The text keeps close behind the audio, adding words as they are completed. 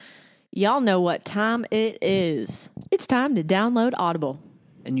Y'all know what time it is. It's time to download Audible.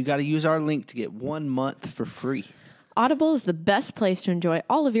 And you got to use our link to get 1 month for free. Audible is the best place to enjoy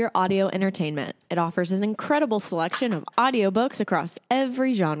all of your audio entertainment. It offers an incredible selection of audiobooks across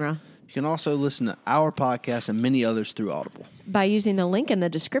every genre. You can also listen to our podcast and many others through Audible. By using the link in the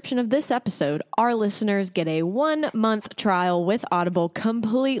description of this episode, our listeners get a 1 month trial with Audible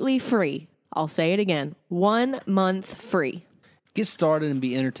completely free. I'll say it again, 1 month free. Get started and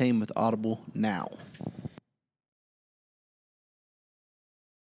be entertained with Audible now.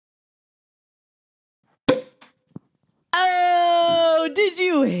 Oh, did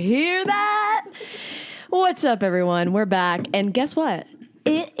you hear that? What's up, everyone? We're back. And guess what?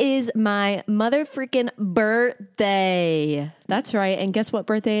 It is my mother freaking birthday. That's right. And guess what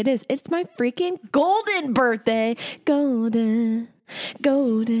birthday it is? It's my freaking golden birthday. Golden,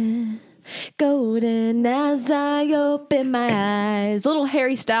 golden, golden as I open my eyes. Little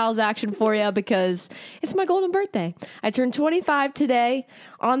Harry Styles action for you because it's my golden birthday. I turned 25 today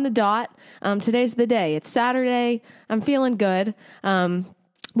on the dot. Today's the day. It's Saturday. I'm feeling good.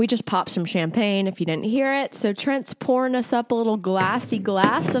 We just popped some champagne if you didn't hear it. So Trent's pouring us up a little glassy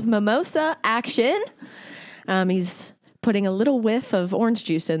glass of mimosa action. He's putting a little whiff of orange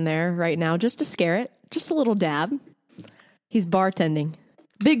juice in there right now just to scare it. Just a little dab. He's bartending.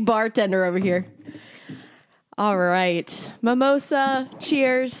 Big bartender over here. All right. Mimosa.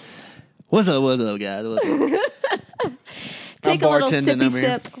 Cheers. What's up, guys? What's up? Take a little sippy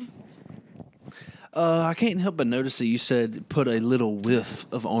sip. I can't help but notice that you said put a little whiff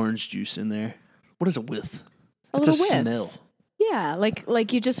of orange juice in there. What is a whiff? It's a whiff. smell. Yeah,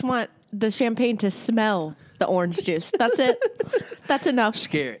 like you just want the champagne to smell the orange juice. That's it. That's enough.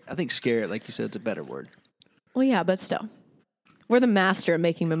 Scare it. I think scare it, like you said, it's a better word. Well, yeah, but still. We're the master at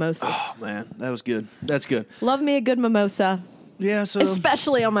making mimosas. Oh, man. That was good. That's good. Love me a good mimosa. Yeah, so...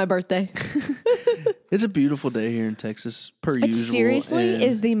 Especially on my birthday. It's a beautiful day here in Texas, per usual. It seriously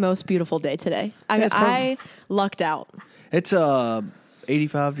is the most beautiful day today. I lucked out. It's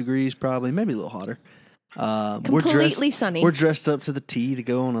 85 degrees probably, maybe a little hotter. Completely sunny. We're dressed up to the T to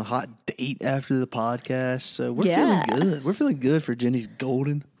go on a hot date after the podcast, so we're feeling good. We're feeling good for Jenny's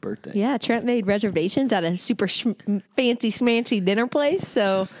golden birthday. Yeah, Trent made reservations at a super fancy smancy dinner place,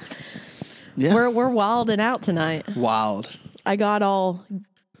 so we're wilding out tonight. Wild. I got all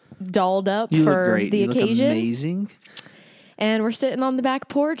dolled up you for look great. the you occasion. Look amazing. And we're sitting on the back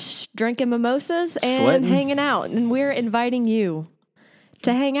porch drinking mimosas and Sweating. hanging out, and we're inviting you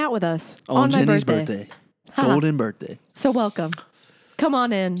to hang out with us on my Jenny's birthday. Golden birthday. So welcome. Come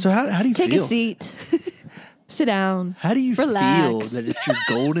on in. So how do you Take feel? a seat. Sit down. How do you Relax. feel that it's your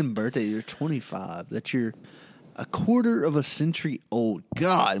golden birthday? You're 25. That you're a quarter of a century old.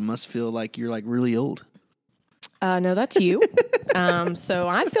 God, it must feel like you're like really old. No, that's you. So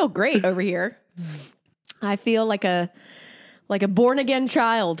I feel great over here. I feel like a born again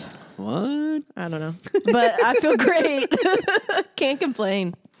child. What? I don't know, but I feel great. Can't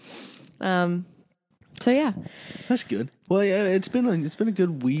complain. So yeah, That's good. Well, yeah, it's been a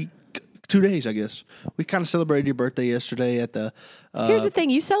good week. 2 days, I guess. We kind of celebrated your birthday yesterday at the. Here's the thing: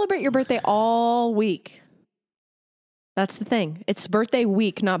 you celebrate your birthday all week. That's the thing. It's birthday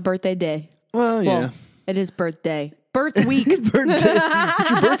week, not birthday day. Well, yeah. It is birthday. Birth week. Birthday. It's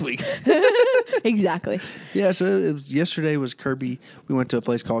your birth week. Exactly. Yeah, so yesterday was Kirby. We went to a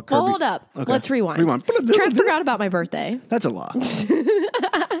place called Kirby. Well, hold up. Okay. Let's rewind. Trent forgot about my birthday. That's a lot.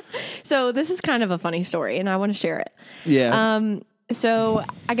 So this is kind of a funny story, and I want to share it. Yeah. So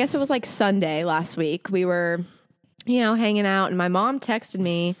I guess it was like Sunday last week. We were, hanging out, and my mom texted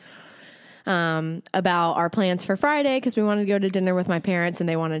me about our plans for Friday because we wanted to go to dinner with my parents, and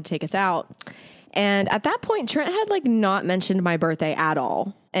they wanted to take us out. And at that point, Trent had not mentioned my birthday at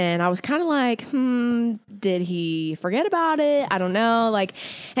all. And I was kind of like, did he forget about it? I don't know.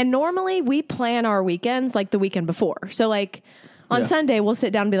 And normally we plan our weekends the weekend before. So on Sunday, we'll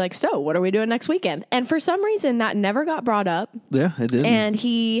sit down and be like, so what are we doing next weekend? And for some reason that never got brought up. Yeah, it did. And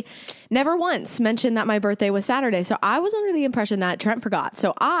he never once mentioned that my birthday was Saturday. So I was under the impression that Trent forgot.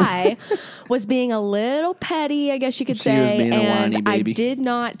 So I was being a little petty, I guess you could say. Was being a whiny and baby. I did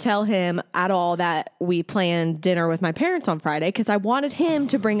not tell him at all that we planned dinner with my parents on Friday because I wanted him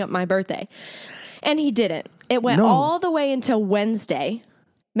to bring up my birthday. And he didn't. It went all the way until Wednesday.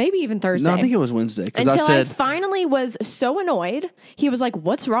 Maybe even Thursday. No, I think it was Wednesday. Until I finally was so annoyed. He was like,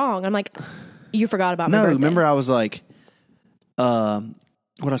 what's wrong? I'm like, you forgot about my birthday. No, remember I was like, what'd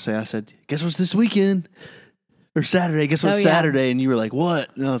I say? I said, guess what's this weekend? Or Saturday. Guess what's Saturday? And you were like,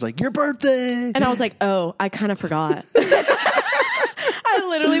 what? And I was like, your birthday. And I was like, oh, I kind of forgot. I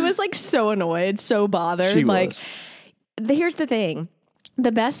literally was so annoyed, so bothered. She was. Here's the thing.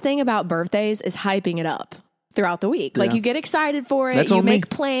 the best thing about birthdays is hyping it up throughout the week. Like Yeah. you get excited for it. That's You on me. make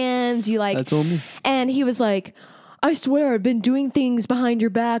plans. You like, That's on me. and he was like, I swear I've been doing things behind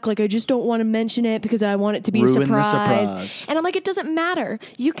your back. Like I just don't want to mention it because I want it to be Ruin a the surprise. surprise. And I'm like, it doesn't matter.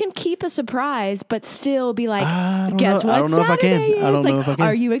 You can keep a surprise, but still be like, I don't guess know. what I don't know if I Saturday can. is? I don't like, know if I can.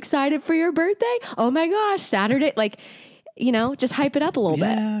 Are you excited for your birthday? Oh my gosh, Saturday. Like, you know, just hype it up a little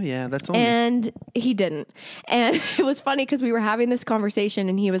bit. Yeah, that's on me. And he didn't. And it was funny because we were having this conversation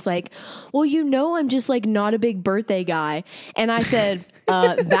and he was like, well, you know, I'm just like not a big birthday guy. And I said,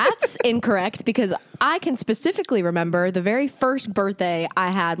 that's incorrect because I can specifically remember the very first birthday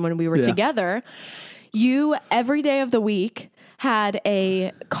I had when we were Yeah. together. You, every day of the week, had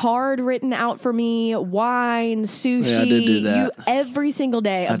a card written out for me, wine, sushi. Yeah, I did do that. You, every single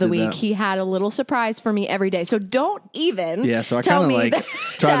day of the did week, that. he had a little surprise for me every day. So don't even Yeah, so I tell kind of me like that-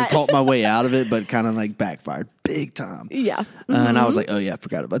 tried that- to talk my way out of it, but kind of like backfired big time. Yeah. And I was like, oh yeah, I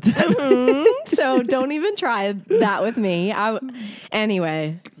forgot about that. So don't even try that with me.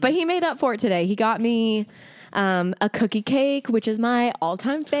 Anyway, but he made up for it today. He got me a cookie cake, which is my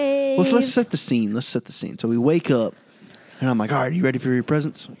all-time fave. Well, let's set the scene. So we wake up, and I'm like, all right, you ready for your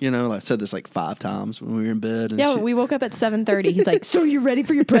presents? You know, I said this like 5 times when we were in bed. And Yeah, shit. we woke up at 7:30. He's like, so you ready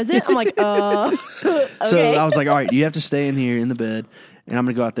for your present? I'm like, okay. So I was like, all right, you have to stay in here in the bed, and I'm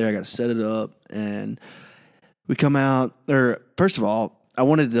going to go out there. I got to set it up. And we come out, or first of all, I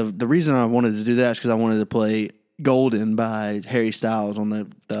wanted the reason I wanted to do that is because I wanted to play Golden by Harry Styles on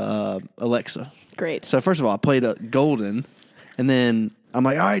the Alexa. Great. So first of all, I played Golden, and then I'm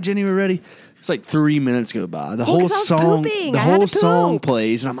like, all right, Jenny, we're ready. It's like 3 minutes go by. The whole 'cause I was song, pooping. the I had whole to song poop.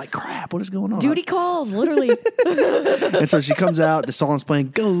 plays, and I'm like, crap, what is going on? Duty calls, literally. And so she comes out, the song's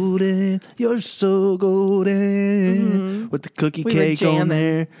playing Golden, you're so golden, with the cookie We were cake on jamming.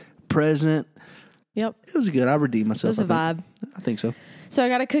 there, present. Yep. It was good. I redeemed myself. It was a I think. vibe. I think so. So I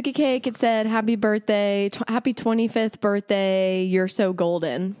got a cookie cake. It said, happy birthday, happy 25th birthday. You're so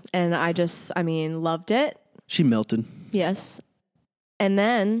golden. And I mean, loved it. She melted. Yes. And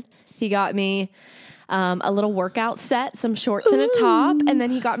then he got me a little workout set, some shorts and a top. And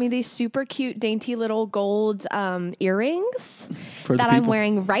then he got me these super cute, dainty little gold earrings For the that I'm people.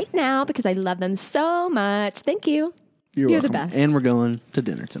 wearing right now because I love them so much. Thank you. You're the welcome. best. And we're going to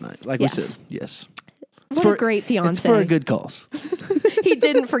dinner tonight. Like Yes. we said. Yes. What a great fiance. It's for a good cause. He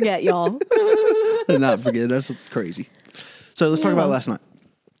didn't forget, y'all. Did not forget. That's crazy. So let's talk about last night.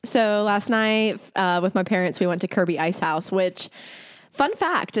 So last night with my parents, we went to Kirby Ice House, which, fun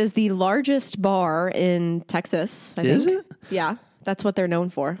fact, is the largest bar in Texas. I Is think. it? Yeah, that's what they're known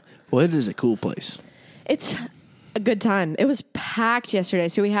for. Well, it is a cool place. It's a good time. It was packed yesterday.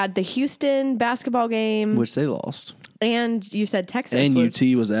 So we had the Houston basketball game, Which they lost. and you said Texas And was,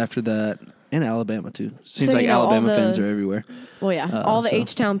 UT was after that. And Alabama, too. Seems So, like you know, all Alabama the- fans are everywhere. Well, yeah, all the so-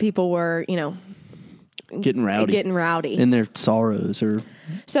 H-Town people were, Getting rowdy. getting rowdy. In their sorrows. Or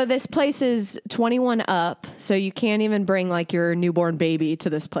So this place is 21 up, so you can't even bring like your newborn baby to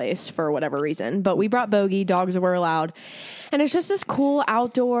this place for whatever reason. But we brought Bogey, dogs were allowed. And it's just this cool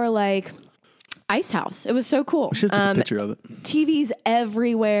outdoor like ice house. It was so cool. we should have took a picture of it. TVs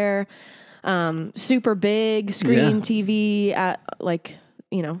everywhere. Super big screen Yeah. TV at like,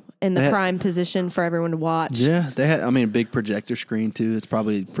 in the They had- prime position for everyone to watch. Yeah. They had, a big projector screen, too. It's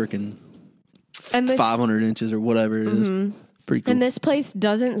probably freaking And this 500 inches or whatever it is. Pretty cool. And this place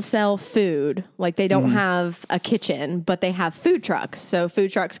doesn't sell food. Like they don't have a kitchen, but they have food trucks. So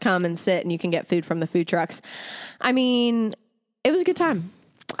food trucks come and sit and you can get food from the food trucks. I mean, it was a good time.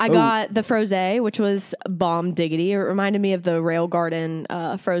 I got the Frosé, which was bomb diggity. It reminded me of the Rail Garden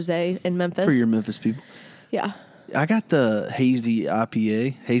Frosé in Memphis. For your Memphis people. Yeah. I got the hazy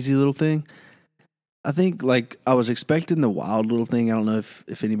IPA, hazy little thing. I think I was expecting the wild little thing. I don't know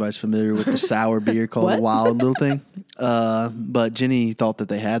if anybody's familiar with the sour beer called What? the wild little thing. But Jenny thought that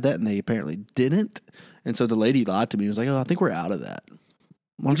they had that and they apparently didn't. And so the lady lied to me. Was like, oh, I think we're out of that.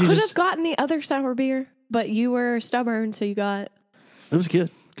 Why don't you Could just, have gotten the other sour beer, but you were stubborn, so you got it was good.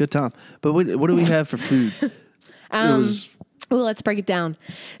 Good time. But what do we have for food? It was well, let's break it down.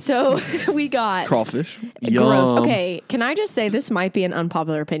 So we got crawfish. Gross. Yum. Okay, can I just say this might be an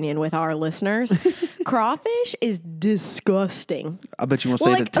unpopular opinion with our listeners? Crawfish is disgusting. I bet you want to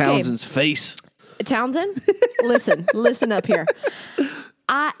Well, say like, to okay. Townsend's face. Townsend, listen up here.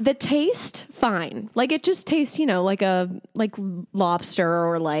 The taste, fine. Like it just tastes, like like lobster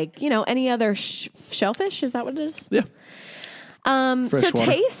or like any other shellfish. Is that what it is? Yeah. So Freshwater.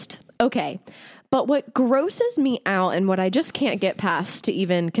 taste, okay. But what grosses me out and what I just can't get past to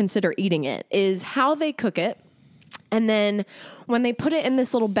even consider eating it is how they cook it. And then when they put it in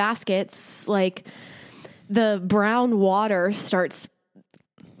this little baskets, like the brown water starts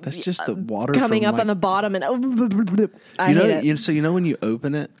That's just the water coming from, up like, on the bottom, and I you know, hate it. so you know when you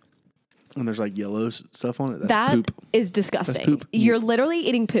open it and there's like yellow stuff on it. That's That poop. is disgusting. That's poop. You're literally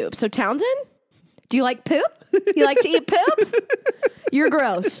eating poop. So Townsend, do you like poop? You like to eat poop? You're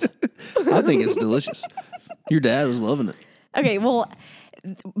gross. I think it's delicious. Your dad was loving it. Okay, well,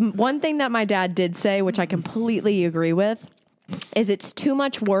 one thing that my dad did say, which I completely agree with, is it's too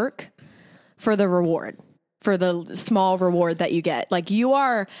much work for the reward, for the small reward that you get. Like you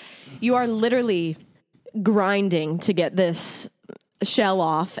are literally grinding to get this shell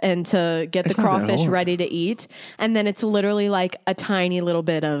off and to get the It's not that crawfish hard. ready to eat. And then it's literally like a tiny little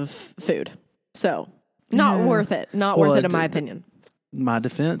bit of food. So not worth it. Not Well, worth it in my opinion. My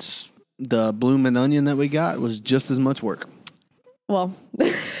defense, the bloomin' onion that we got was just as much work. Well,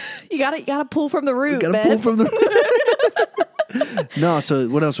 you gotta pull from the root, Got to man. pull from the. No, so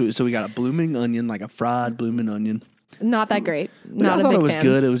what else? So we got a blooming onion, like a fried blooming onion. Not that great. But Not I a thought big it was fan.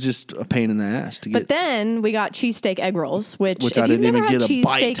 good. It was just a pain in the ass to But get. then we got cheesesteak egg rolls, which Which if I you've didn't never even had get a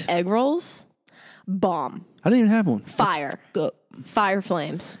bite. cheesesteak egg rolls, bomb, I didn't even have one. That's fire, fucked up. fire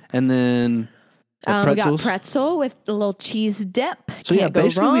flames. And then We got pretzels. pretzel with a little cheese dip. So yeah, Can't go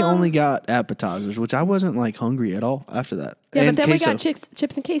basically we wrong. only got appetizers, which I wasn't like hungry at all after that. Yeah, And but then we queso. got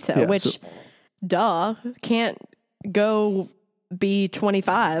chips and queso, Yeah, which, so- duh, can't go be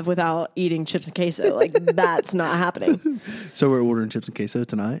 25 without eating chips and queso. Like that's not happening. So we're ordering chips and queso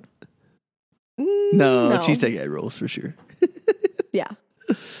tonight. Mm, No, cheesesteak egg rolls for sure. Yeah.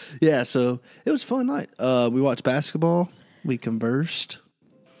 Yeah, so it was a fun night. We watched basketball. We conversed.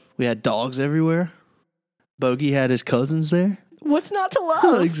 We had dogs everywhere. Bogey had his cousins there. What's not to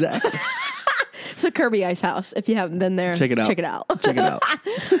love? Exactly. So Kirby Ice House, if you haven't been there, Check it out. Check it out. Check it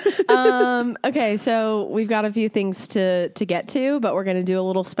out. Okay, so we've got a few things to get to, but we're going to do a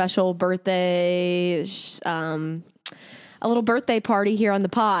little special birthday, a little birthday party here on the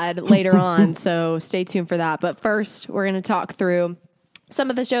pod later on. So stay tuned for that. But first, we're going to talk through some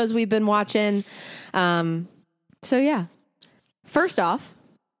of the shows we've been watching. So yeah, first off,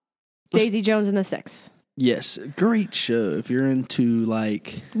 Daisy Jones and the Six. Yes, great show. If you're into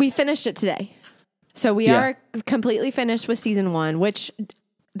like, We finished it today. So we Yeah. are completely finished with season 1, which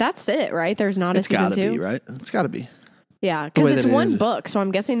that's it, right? There's not it's a season got to 2. be right. It's got to be. Yeah, The because way it's that it one is. book, so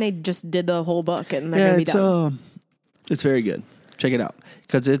I'm guessing they just did the whole book and they're Yeah, gonna be it's done. it's very good. Check it out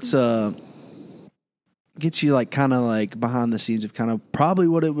because it's gets you like kind of like behind the scenes of kind of probably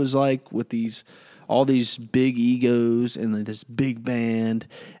what it was like with all these big egos and like this big band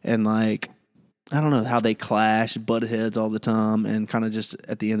and like I don't know how they clash, butt heads all the time, and kind of just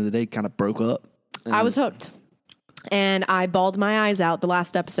at the end of the day kind of broke up. I was hooked. And I bawled my eyes out the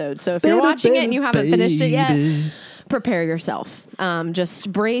last episode. So if you're watching it and you haven't finished it yet, prepare yourself.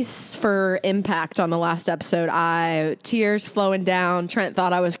 Just brace for impact on the last episode. Tears flowing down. Trent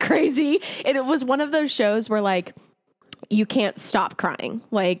thought I was crazy. And it was one of those shows where like you can't stop crying.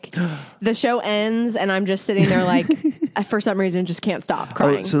 Like the show ends and I'm just sitting there like for some reason just can't stop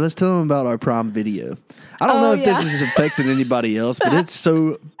crying. Right, so let's tell them about our Prime Video. I don't know if yeah. this is affecting anybody else, but it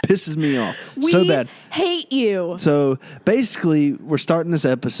so pisses me off so We bad. hate you. So basically, we're starting this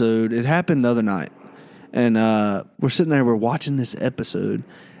episode. It happened the other night, and we're sitting there. We're watching this episode,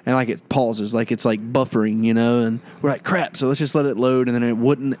 and like it pauses, like it's like buffering, you know. And we're like, "Crap!" So let's just let it load, and then it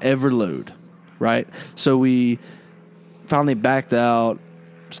wouldn't ever load, right? So we finally backed out,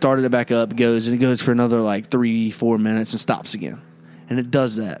 started it back up, goes for another like 3-4 minutes, and stops again. And it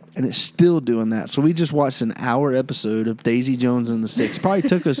does that, and it's still doing that. So we just watched an hour episode of Daisy Jones and the Six. Probably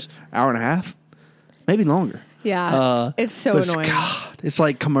took us an hour and a half, maybe longer. Yeah. It's so But annoying. It's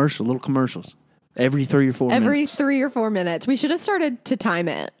like little commercials every 3 or 4 minutes. Every 3 or 4 minutes. We should have started to time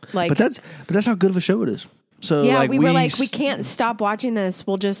it. Like, But that's how good of a show it is. So yeah, like, we were like, we can't stop watching this.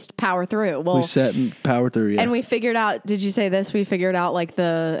 We'll just power through. Well, We sat and powered through. Yeah. and we figured out. Did you say this? We figured out like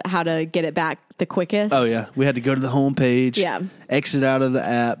how to get it back the quickest. Oh yeah, we had to go to the home page. Yeah. Exit out of the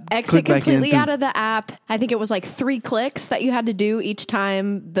app. Exit click back in completely through out of the app. I think it was like 3 clicks that you had to do each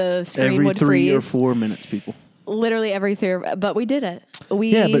time the screen every would 3 freeze. or 4 minutes, people. Literally every 3, but we did it.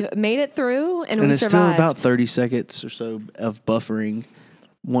 We Yeah, but- made it through, and And we it's survived. still about 30 seconds or so of buffering.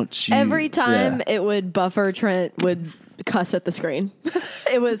 Once you Every time yeah. it would buffer, Trent would cuss at the screen.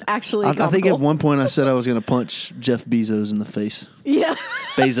 It was actually I think at comical. one point I said I was going to punch Jeff Bezos in the face. Yeah.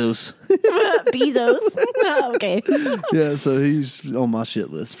 Bezos. Bezos. Okay. Yeah, so he's on my shit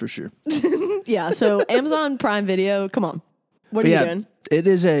list for sure. Yeah. So Amazon Prime Video, come on. What are But you yeah, doing?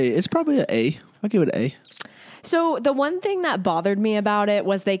 it's probably an A. I'll give it an A. So the one thing that bothered me about it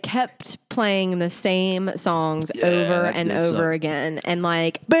was they kept playing the same songs over that and did over suck. again. And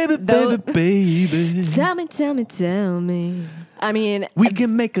like, Baby, though- baby, baby. tell me, tell me, tell me. I mean, We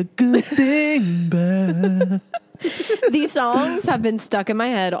can make a good thing better. these songs have been stuck in my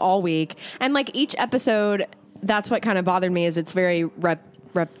head all week. And like each episode, that's what kind of bothered me is it's very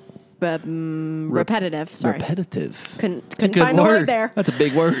repetitive. Sorry. Repetitive. Couldn't Good find the word there. That's a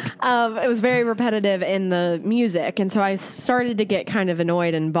big word. It was very repetitive in the music. And so I started to get kind of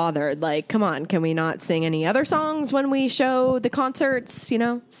annoyed and bothered. Like, come on, can we not sing any other songs when we show the concerts, you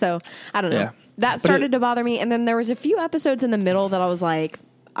know? So I don't know. Yeah. That started to bother me. And then there was a few episodes in the middle that I was like,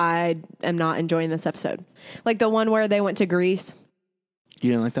 I am not enjoying this episode. Like the one where they went to Greece.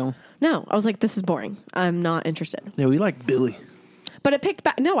 You didn't like that one? No, I was like, this is boring. I'm not interested. Yeah, we like Billy. But it picked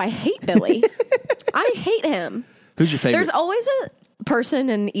back. No, I hate Billy. I hate him. Who's your favorite? There's always a person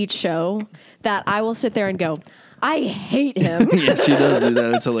in each show that I will sit there and go, I hate him. Yeah, she does do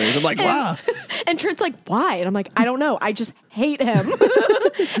that. It's hilarious. I'm like, wow. And Trent's like, why? And I'm like, I don't know. I just hate him.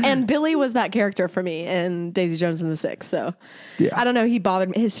 And Billy was that character for me in Daisy Jones and the Six. So Yeah. I don't know. He bothered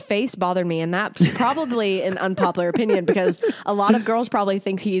me. His face bothered me. And that's probably an unpopular opinion because a lot of girls probably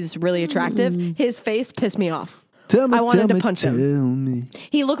think he's really attractive. His face pissed me off. I wanted to punch him.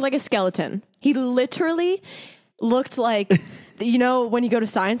 He looked like a skeleton. He literally looked like, you know, when you go to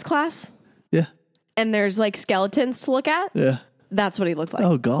science class Yeah. and there's like skeletons to look at. Yeah. That's what he looked like.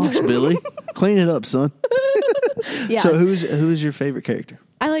 Oh gosh, Billy, clean it up, son. Yeah. So who's your favorite character?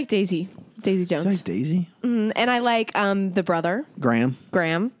 I like Daisy You Jones. like Daisy? And I like the brother, Graham.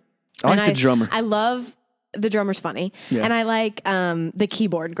 Graham. I like And the drummer. I love the drummer's funny. Yeah. And I like the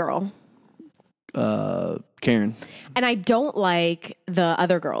keyboard girl. Karen. And I don't like the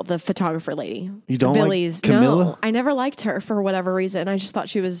other girl, the photographer lady. You don't like Billy's. Camilla? No, I never liked her for whatever reason. I just thought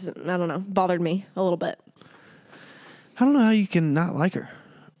she was, I don't know, bothered me a little bit. I don't know how you can not like her.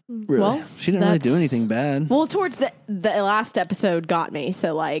 Really? Well, She didn't really do that's- anything bad. Well, towards the last episode got me.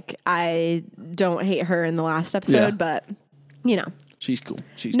 So, like, I don't hate her in the last episode, Yeah. but, you know. She's cool.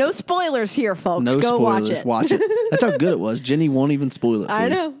 She's No cool. spoilers here, folks. No Go spoilers. watch it. That's how good it was. Jenny won't even spoil it for I you.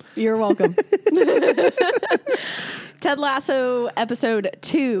 know. You're welcome. Ted Lasso episode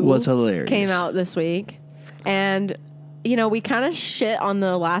 2 Was hilarious. came out this week. And, you know, we kind of shit on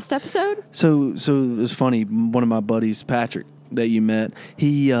the last episode. So it was funny. One of my buddies, Patrick, that you met,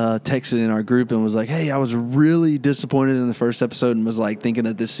 he texted in our group and was like, "Hey, I was really disappointed in the first episode and was like thinking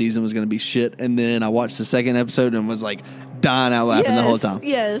that this season was going to be shit." And then I watched the second episode and was like dying out laughing the whole Yes, time.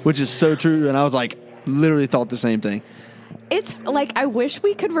 yes. Which is so true. And I was like, literally thought the same thing. It's like, I wish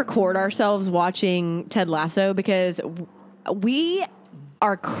we could record ourselves watching Ted Lasso because we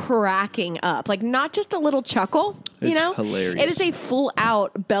are cracking up. Like, not just a little chuckle, you It's know? hilarious. It is a full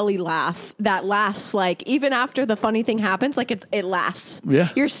out belly laugh that lasts, like, even after the funny thing happens, like, it lasts. Yeah.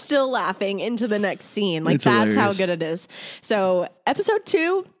 You're still laughing into the next scene. Like, It's that's how hilarious. good it is. So, episode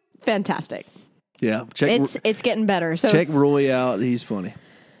 2, fantastic. Yeah. Check It's getting better. So, check Roy out. He's funny.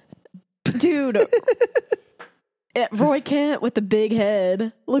 dude. Roy Kent with the big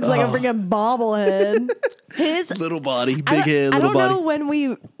head looks like a freaking bobblehead. His Little body, big I don't- head, I little don't know body. when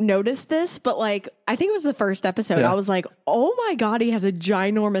we noticed this, but like I think it was the first episode. Yeah. I was like, "Oh my god, he has a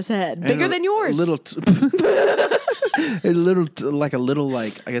ginormous head, bigger than yours." A little, like a little,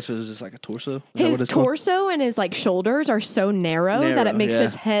 like I guess it was just like a torso. Is that what His it's called? torso and his like shoulders are so narrow that Narrow, it makes yeah.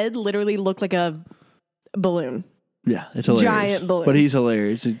 his head literally look like a balloon. Yeah, it's hilarious. Giant balloon. But he's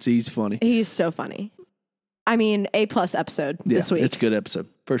hilarious. He's funny. He's so funny. I mean, A+ episode Yeah, this week. it's a good episode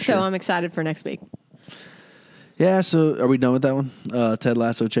for sure. So I'm excited for next week. Yeah, so are we done with that one? Ted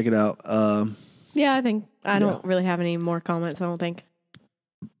Lasso, check it out. Yeah, I think I don't really have any more comments. I don't think.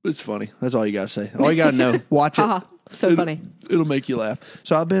 It's funny. That's all you gotta say. All you gotta know. Watch it. Haha, so funny. It'll make you laugh.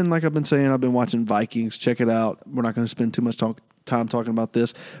 So I've been saying, I've been watching Vikings. Check it out. We're not going to spend too much time talking about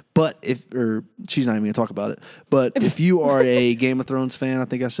this, but she's not even going to talk about it. But if you are a Game of Thrones fan, I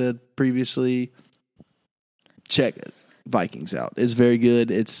think I said previously, check Vikings out. It's very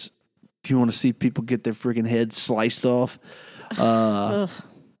good. If you want to see people get their freaking heads sliced off,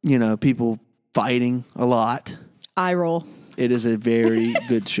 people fighting a lot. Eye roll. It is a very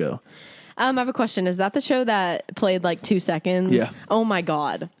good show. I have a question. Is that the show that played like 2 seconds? Yeah. Oh my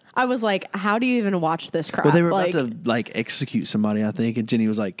God. I was like, how do you even watch this crap? Well, they were like, about to execute somebody, I think, and Jenny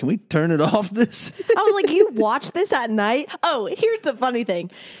was like, "Can we turn it off?" This. I was like, you watch this at night? Oh, here's the funny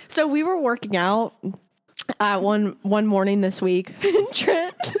thing. So we were working out one morning this week. And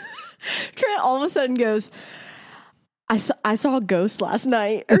Trent all of a sudden goes, I saw a ghost last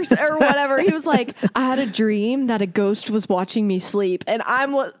night or whatever. He was like, I had a dream that a ghost was watching me sleep. And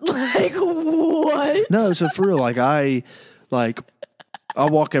I'm like, what? No, so for real, I'll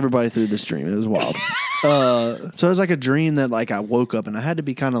walk everybody through this dream. It was wild. So it was like a dream that I woke up and I had to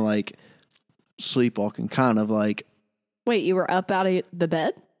be kind of sleepwalking, kind of Wait, you were up out of the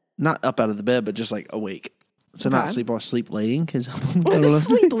bed? Not up out of the bed, but just like awake. So not Okay. sleep, I was sleep laying.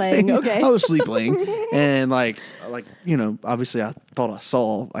 Sleep laying, okay. I was sleep laying. And like, obviously I thought I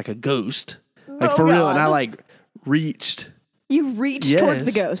saw like a ghost. Like Oh, for real. And God. I like reached. You reached Yes. towards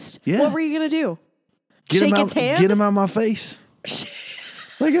the ghost. Yeah. What were you going to do? Get Shake him out, its hand? Get him out of my face.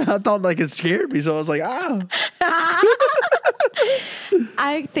 Like I thought like it scared me. So I was like,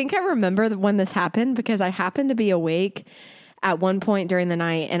 I think I remember when this happened because I happened to be awake at one point during the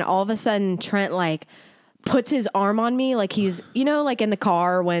night, and all of a sudden Trent like puts his arm on me, like he's, like in the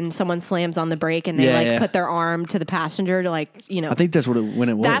car when someone slams on the brake and they Yeah. put their arm to the passenger to I think that's when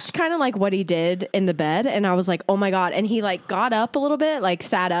it was. That's kind of like what he did in the bed, and I was like, oh my God. And he like got up a little bit, like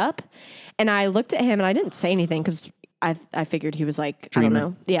sat up, and I looked at him and I didn't say anything because I figured he was like, Dreaming. I don't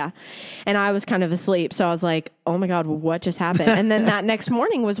know. Yeah. And I was kind of asleep. So I was like, oh my God, what just happened? And then that next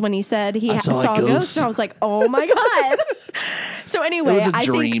morning was when he said he saw a ghost. And I was like, oh my God. So anyway, it was a I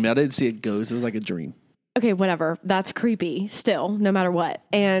dream. think, I didn't see a ghost. It was like a dream. okay, whatever. That's creepy still, no matter what.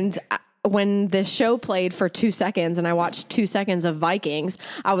 And when this show played for 2 seconds and I watched 2 seconds of Vikings,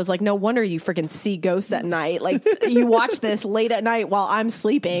 I was like, no wonder you freaking see ghosts at night. Like you watch this late at night while I'm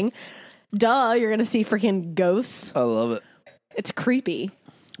sleeping. Duh, you're going to see freaking ghosts. I love it. It's creepy.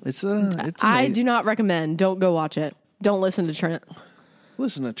 It's I amazing. do not recommend. Don't go watch it. Don't listen to Trent.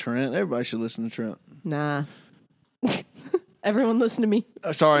 Listen to Trent. Everybody should listen to Trent. Nah. Everyone listen to me.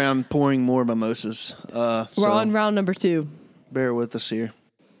 Sorry, I'm pouring more mimosas. We're so on round number 2. bear with us here.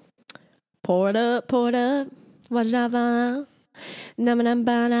 Pour it up, pour it up. Watch it out, na.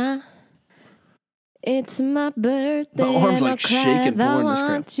 It's my birthday. My arm's and like I'll cry shaking if I pouring this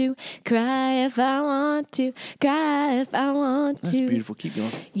crap. want to. Cry if I want to. Cry if I want That's to. beautiful. Keep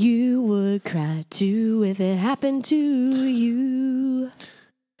going. You would cry too if it happened to you.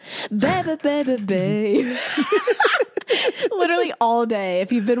 Baby, baby, babe. Literally all day.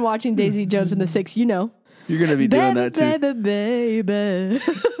 If you've been watching Daisy Jones and the Six, you know. You're going to be doing that too. Baby, baby.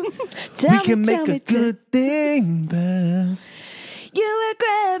 We can make a good thing, babe. You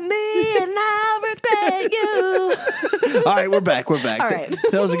regret me and I'll regret you. All right, we're back. All right.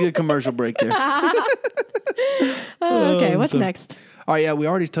 That was a good commercial break there. Okay, what's next? All right, yeah, we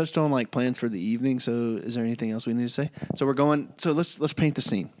already touched on like plans for the evening. So, is there anything else we need to say? So we're going. So let's paint the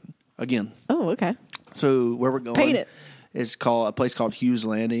scene again. Oh, okay. So where we're going? Paint it. It's called a place called Hughes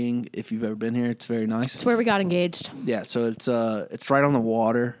Landing. If you've ever been here, it's very nice. It's where we got engaged. Yeah, so it's right on the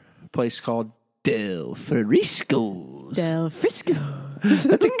water. A place called Del Frisco's. Del Frisco.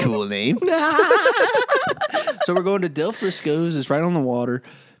 That's a cool name. So we're going to Del Frisco's. It's right on the water.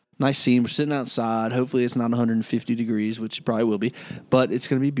 Nice scene. We're sitting outside. Hopefully it's not 150 degrees, which it probably will be, but it's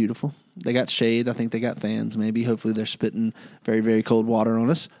going to be beautiful. They got shade. I think they got fans maybe. Hopefully they're spitting very, very cold water on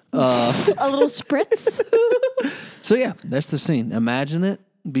us. A little spritz. So yeah, that's the scene. Imagine it,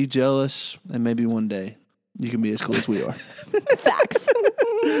 be jealous, and maybe one day you can be as cool as we are. Facts.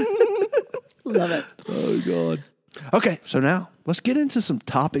 Love it. Oh, God. Okay, so now let's get into some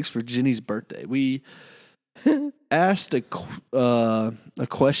topics for Jenny's birthday. We asked a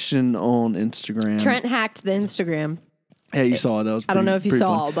question on Instagram. Trent hacked the Instagram. Yeah, you saw it. That was I don't know if you pretty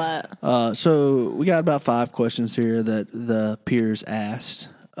saw, fun. but So we got about 5 questions here that the peers asked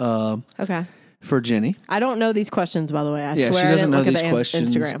okay. for Jenny. I don't know these questions, by the way. I Yeah, swear she I doesn't didn't know look these at the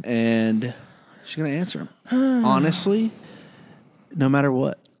questions, Instagram. and she's going to answer them. Honestly, no matter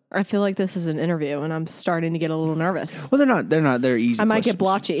what. I feel like this is an interview, and I'm starting to get a little nervous. Well, they're not. They're easy. I might get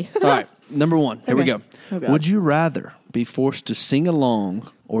questions. blotchy. All right, number 1. Here we Okay. go. Oh, God. Would you rather be forced to sing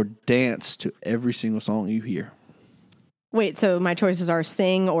along or dance to every single song you hear? Wait, so my choices are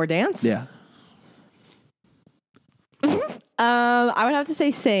sing or dance? Yeah. I would have to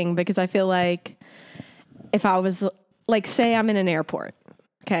say sing because I feel like if I was like, say I'm in an airport,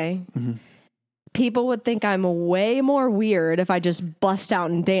 okay? Mm-hmm. People would think I'm way more weird if I just bust out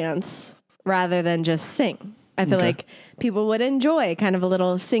and dance rather than just sing. I feel like people would enjoy kind of a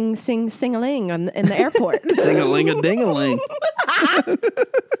little sing-a-ling in the airport. Sing-a-ling-a-ding-a-ling.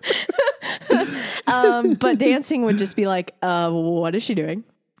 But dancing would just be like, what is she doing?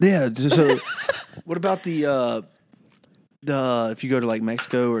 Yeah. So, what about the if you go to like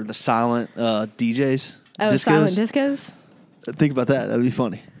Mexico or the silent DJs? Oh, discos? silent discos? Think about that. That'd be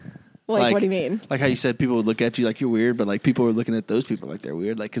funny. Like, what do you mean? Like how you said people would look at you like you're weird, but like people are looking at those people like they're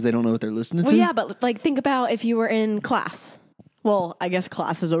weird, like because they don't know what they're listening Well, to. yeah, but like think about if you were in class. Well, I guess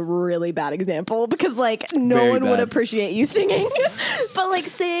class is a really bad example because like no Very one would bad. appreciate you singing. But like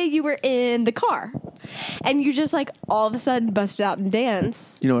say you were in the car and you just like all of a sudden busted out and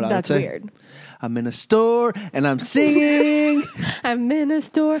dance. You know what I would That's say? weird. I'm in a store and I'm singing. I'm in a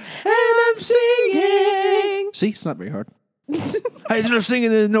store and I'm singing. See, it's not very hard. Hey, they're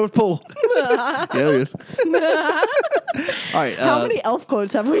singing in the North Pole. Yeah, there it is. All right. How many elf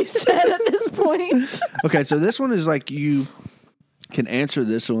quotes have we said at this point? Okay, so this one is like you can answer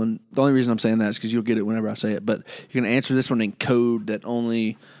this one. The only reason I'm saying that is because you'll get it whenever I say it. But you can answer this one in code that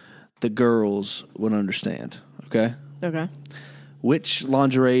only the girls would understand. Okay? Okay. Which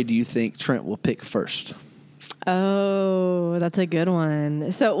lingerie do you think Trent will pick first? Oh, that's a good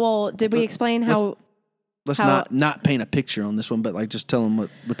one. So, well, did we explain how... Let's not paint a picture on this one, but like just tell them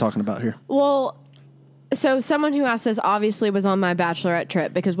what we're talking about here. Well, so someone who asked this obviously was on my bachelorette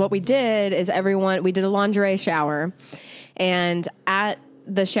trip, because what we did is we did a lingerie shower, and at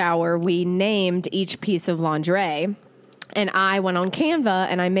the shower we named each piece of lingerie. And I went on Canva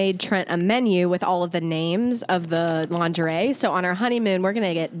and I made Trent a menu with all of the names of the lingerie. So on our honeymoon, we're going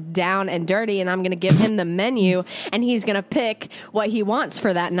to get down and dirty, and I'm going to give him the menu, and he's going to pick what he wants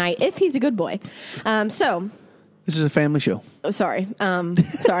for that night if he's a good boy. So this is a family show. Sorry, Mom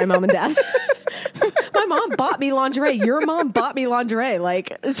and Dad. My mom bought me lingerie. Your mom bought me lingerie.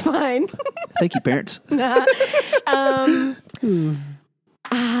 Like, it's fine. Thank you, parents. I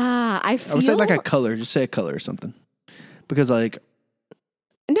would say like a color. Just say a color or something. Because like...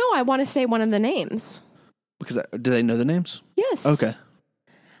 No, I want to say one of the names. Because do they know the names? Yes. Okay.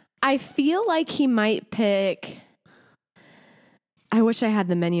 I feel like he might pick... I wish I had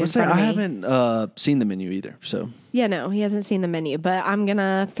the menu in front of me. I haven't seen the menu either, so... Yeah, no, he hasn't seen the menu, but I'm going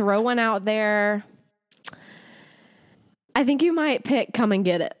to throw one out there. I think you might pick Come and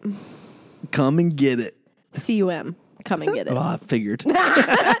Get It. Come and Get It. C-U-M. Come and Get It. Oh, I figured.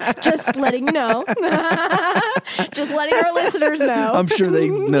 Just letting you know. Just letting our listeners know. I'm sure they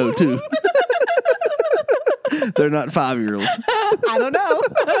know, too. They're not 5-year-olds. I don't know.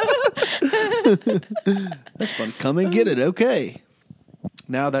 That's funny. Come and Get It. Okay.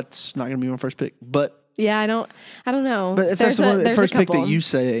 Now that's not going to be my first pick, but... Yeah, I don't know. But if that's the first pick that you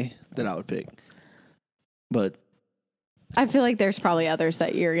say, that I would pick. But... I feel like there's probably others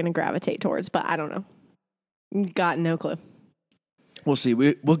that you're going to gravitate towards, but I don't know. Got no clue. We'll see.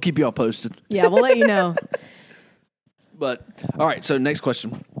 We'll keep you all posted. Yeah, we'll let you know. But, all right, so next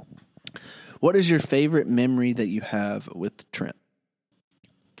question. What is your favorite memory that you have with Trent?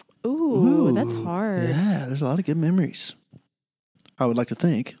 Ooh, that's hard. Yeah, there's a lot of good memories. I would like to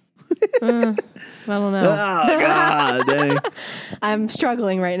think. I don't know. Oh, God, dang. I'm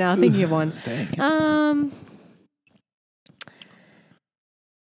struggling right now thinking of one. Dang.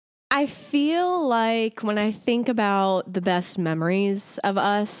 I feel like when I think about the best memories of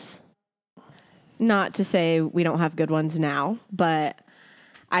us, not to say we don't have good ones now, but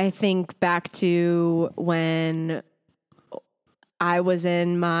I think back to when I was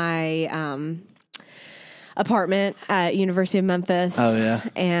in my apartment at University of Memphis. Oh, yeah.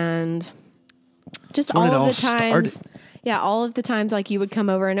 And just all of the times. Started. Yeah, all of the times like you would come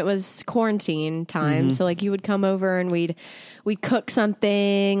over, and it was quarantine time. Mm-hmm. So like you would come over and we'd cook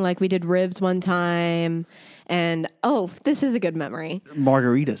something, like we did ribs one time. And this is a good memory.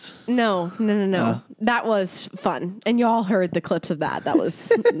 Margaritas. No. That was fun. And you all heard the clips of that. That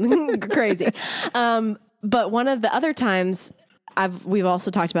was crazy. But one of the other times we've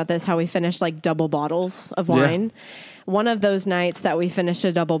also talked about this, how we finished like double bottles of wine. Yeah. One of those nights that we finished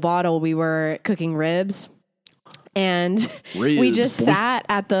a double bottle, we were cooking ribs. And we just sat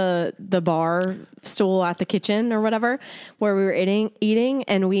at the bar stool at the kitchen or whatever where we were eating,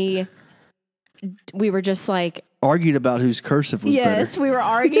 and we were just like argued about whose cursive was better. Yes, we were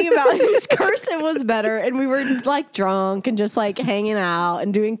arguing about whose cursive was better, and we were like drunk and just like hanging out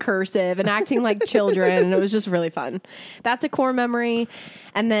and doing cursive and acting like children, and it was just really fun. That's a core memory.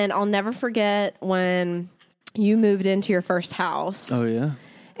 And then I'll never forget when you moved into your first house. Oh yeah.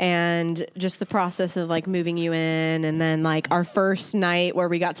 And just the process of like moving you in, and then like our first night where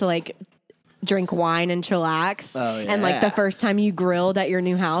we got to like drink wine and chillax. Oh, yeah. And like the first time you grilled at your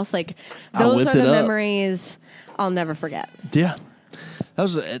new house, like those are the memories I'll never forget. Yeah.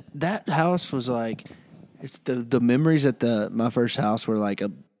 That house was like, it's the memories at my first house were like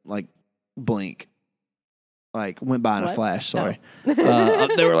blink. Like went by in a flash. Sorry,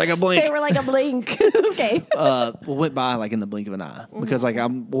 they were like a blink. They were like a blink. Okay. Went by like in the blink of an eye because like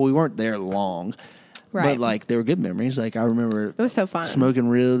we weren't there long, right? But like they were good memories. Like I remember it was so fun smoking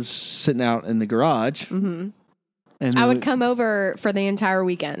ribs, sitting out in the garage. Mm-hmm. And I would come over for the entire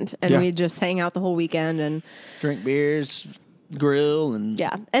weekend, and we'd just hang out the whole weekend and drink beers, grill, and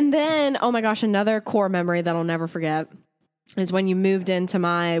And then oh my gosh, another core memory that I'll never forget is when you moved into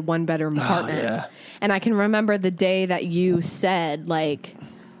my 1-bedroom apartment. Oh, yeah. And I can remember the day that you said, like,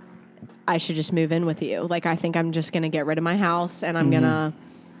 I should just move in with you. Like, I think I'm just going to get rid of my house and I'm going to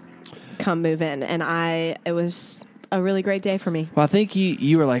come move in. And it was a really great day for me. Well, I think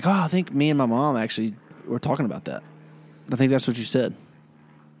you were like, I think me and my mom actually were talking about that. I think that's what you said.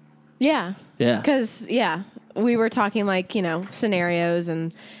 Yeah. Yeah. Because, we were talking like, scenarios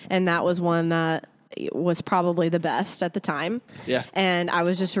and that was one that was probably the best at the time. Yeah. And I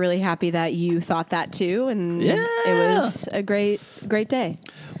was just really happy that you thought that too. And it was a great day.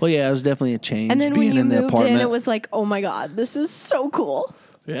 Well, yeah, it was definitely a change. And then being when you in the moved apartment. in, it was like, oh my God, this is so cool.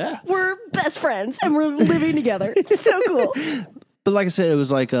 Yeah. We're best friends and we're living together. So cool. But like I said, it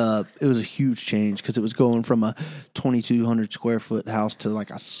was a huge change because it was going from a 2,200 square foot house to like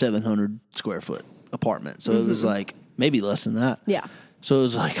a 700 square foot apartment. So it was like maybe less than that. Yeah. So it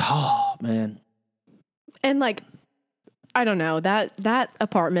was like, oh man. And like, I don't know, that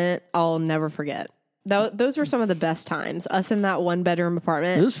apartment I'll never forget. Those were some of the best times, us in that 1-bedroom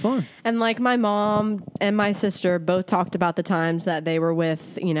apartment. It was fun. And like my mom and my sister both talked about the times that they were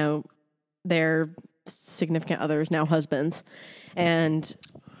with, their significant others, now husbands. And,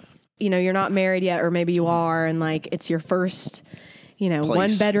 you're not married yet, or maybe you are. And like, it's your first, Place.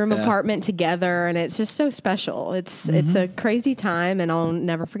 1-bedroom apartment together. And it's just so special. It's a crazy time and I'll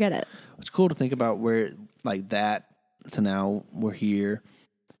never forget it. It's cool to think about where like that to now we're here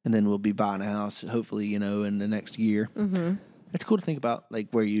and then we'll be buying a house, hopefully, in the next year. Mm-hmm. It's cool to think about like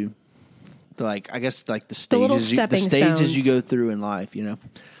where you, like, I guess like the stages you go through in life,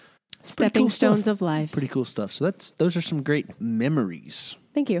 Stepping stones of life. Pretty cool stuff. So those are some great memories.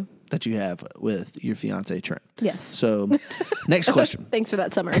 Thank you. That you have with your fiance, Trent. Yes. So next question. Thanks for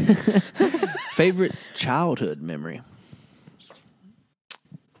that summary. Favorite childhood memory?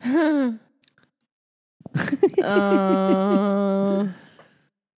 Oh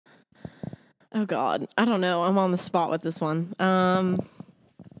God, I don't know. I'm on the spot with this one.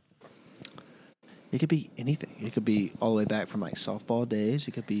 It could be anything. It could be all the way back from like softball days.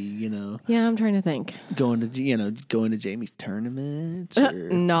 It could be, Yeah, I'm trying to think. Going to Jamie's tournaments.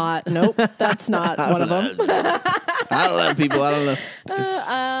 Nope, that's not one of them. I don't know, people. I don't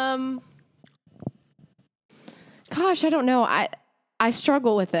know. Gosh, I don't know. I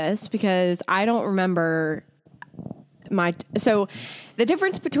struggle with this because I don't remember so the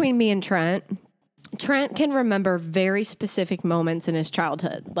difference between me and Trent can remember very specific moments in his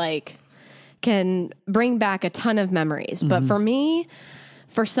childhood, like can bring back a ton of memories. But for me,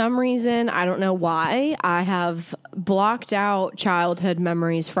 for some reason, I don't know why, I have blocked out childhood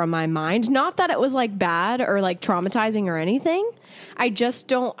memories from my mind. Not that it was like bad or like traumatizing or anything. I just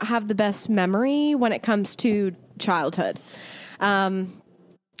don't have the best memory when it comes to childhood. But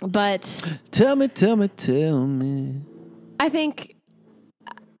tell me. I think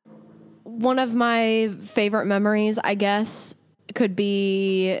one of my favorite memories, I guess, could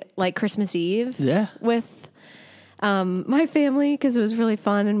be like Christmas Eve with my family, because it was really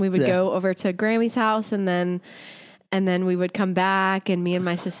fun, and we would go over to Grammy's house, and then we would come back, and me and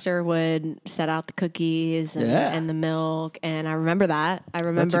my sister would set out the cookies and the milk, and I remember that.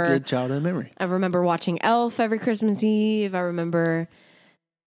 That's a good childhood memory. I remember watching Elf every Christmas Eve. I remember,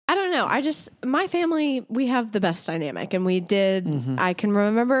 I don't know, my family, we have the best dynamic, and we did, I can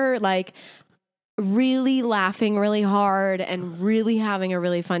remember like really laughing really hard and really having a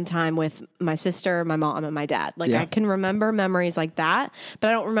really fun time with my sister, my mom, and my dad. Like I can remember memories like that, but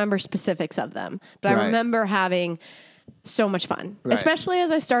I don't remember specifics of them. But I remember having so much fun, especially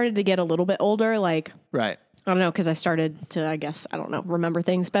as I started to get a little bit older. Like, I don't know, because I started to, I guess, I don't know, remember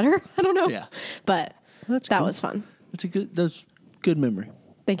things better. I don't know. Yeah. But that was fun. That's good memory.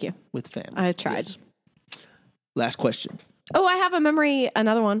 Thank you. With family. I tried. Yes. Last question. Oh, I have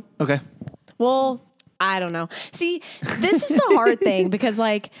another one. Okay. Well, I don't know. See, this is the hard thing, because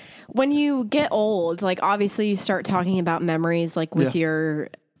like when you get old, like obviously you start talking about memories like with your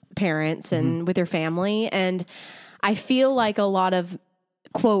parents and with your family. And I feel like a lot of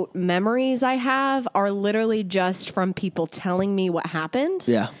quote memories I have are literally just from people telling me what happened.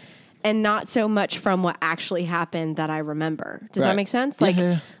 Yeah. And not so much from what actually happened that I remember. Does that make sense?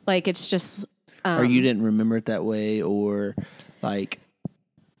 Like, like it's just, or you didn't remember it that way, or like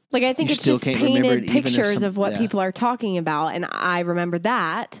I think it's just painted pictures of what people are talking about, and I remember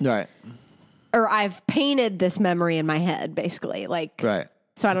that. Right. Or I've painted this memory in my head, basically. Like,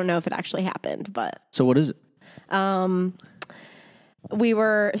 so I don't know if it actually happened, but. So what is it? So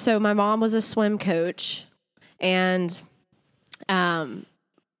my mom was a swim coach, and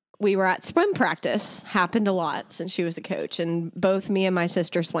we were at swim practice. Happened a lot since she was a coach, and both me and my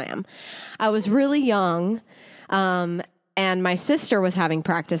sister swam. I was really young, and my sister was having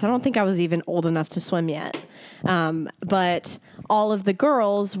practice. I don't think I was even old enough to swim yet. But all of the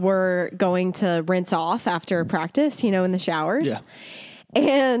girls were going to rinse off after practice, in the showers. Yeah.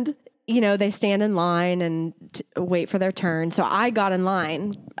 And, they stand in line and wait for their turn. So I got in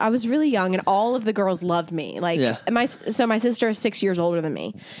line. I was really young and all of the girls loved me. My sister is 6 years older than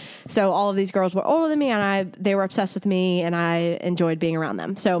me. So all of these girls were older than me and they were obsessed with me and I enjoyed being around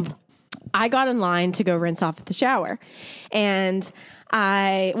them. So I got in line to go rinse off at the shower. And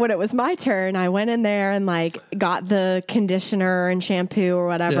when it was my turn, I went in there and got the conditioner and shampoo or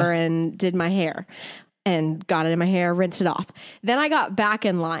whatever and did my hair and got it in my hair, rinsed it off. Then I got back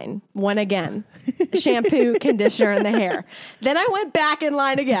in line, went again, shampoo, conditioner in the hair. Then I went back in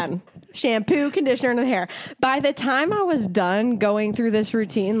line again, shampoo, conditioner in the hair. By the time I was done going through this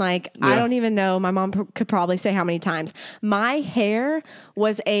routine, I don't even know, my mom could probably say how many times. My hair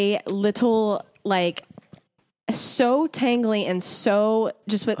was a little so tangly and so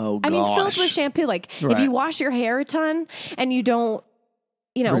just with, filled with shampoo. If you wash your hair a ton and you don't,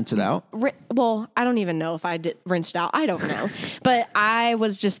 rinse it out. I don't even know if I rinsed it out. I don't know, but I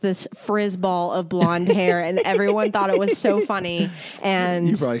was just this frizz ball of blonde hair, and everyone thought it was so funny. And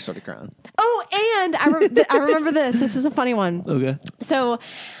you probably started crying. Oh, and I remember this. This is a funny one. Okay. So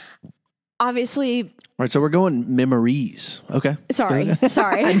obviously. All right, so we're going memories. Okay. Sorry. No,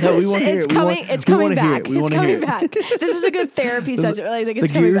 we want to hear it. It's coming back. It's coming back. This is a good therapy session. The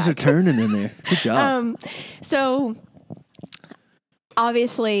gears are turning in there. Good job. So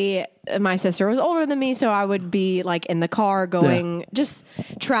obviously my sister was older than me, so I would be in the car going, just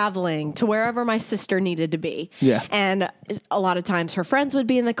traveling to wherever my sister needed to be. Yeah. And a lot of times her friends would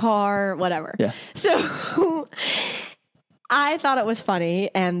be in the car, whatever. Yeah. So I thought it was funny,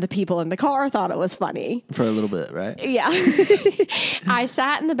 and the people in the car thought it was funny. For a little bit, right? Yeah. I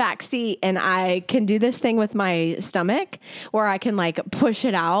sat in the back seat, and I can do this thing with my stomach where I can push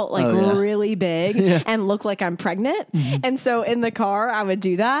it out really big and look like I'm pregnant. Mm-hmm. And so in the car, I would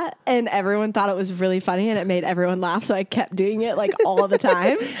do that, and everyone thought it was really funny, and it made everyone laugh. So I kept doing it all the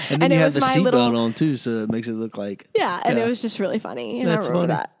time. and then you have the seatbelt on too, so it makes it look like it was just really funny. And That's I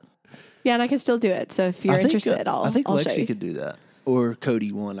remember funny. that. Yeah, and I can still do it. So if you're interested, I think I'll Lexi show you. could do that. Or Cody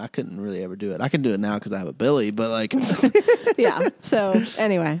won. I couldn't really ever do it. I can do it now because I have a belly, but yeah. So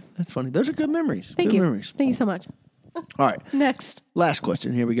anyway. That's funny. Those are good memories. Thank good you. Memories. Thank you so much. All right. Next. Last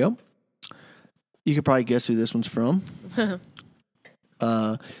question. Here we go. You could probably guess who this one's from.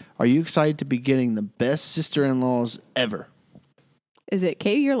 Are you excited to be getting the best sister-in-laws ever? Is it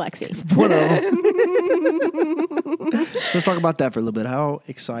Katie or Lexi? One of them. So let's talk about that for a little bit. How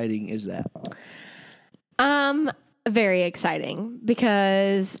exciting is that? Very exciting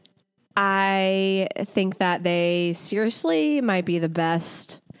because I think that they seriously might be the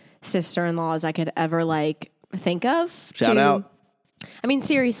best sister-in-laws I could ever think of. Shout out. I mean,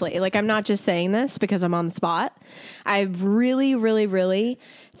 seriously, I'm not just saying this because I'm on the spot. I really, really, really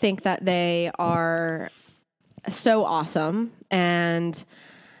think that they are so awesome. And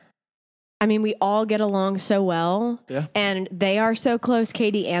I mean, we all get along so well. Yeah. And they are so close.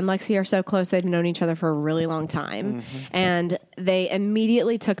 Katie and Lexi are so close. They've known each other for a really long time. Mm-hmm. And they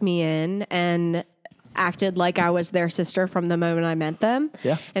immediately took me in and acted like I was their sister from the moment I met them.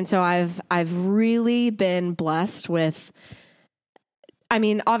 Yeah. And so I've really been blessed with, I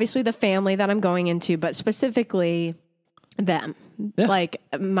mean, obviously the family that I'm going into, but specifically them. Yeah.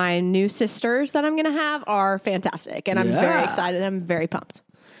 My new sisters that I'm going to have are fantastic. And I'm very excited. I'm very pumped.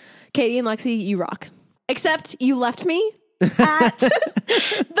 Katie and Lexi, you rock. Except you left me at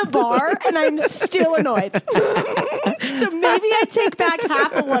the bar, and I'm still annoyed. So maybe I take back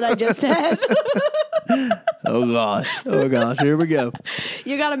half of what I just said. Oh, gosh. Here we go.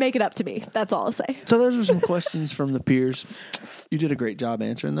 You got to make it up to me. That's all I'll say. So those were some questions from the peers. You did a great job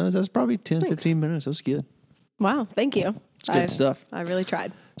answering those. That was probably 10, 15 minutes. That was good. Wow. Thank you. It's good stuff. I really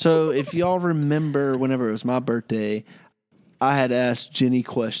tried. So if y'all remember, whenever it was my birthday, I had asked Jenny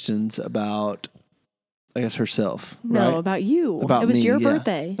questions about, I guess, herself. No, right? about you. About it was me, your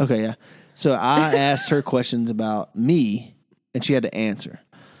birthday. Okay, yeah. So I asked her questions about me, and she had to answer.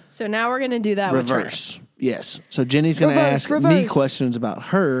 So now we're going to do that reverse. Yes. So Jenny's going to ask me questions about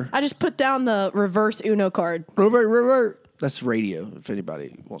her. I just put down the reverse Uno card. Revert. That's Radio, if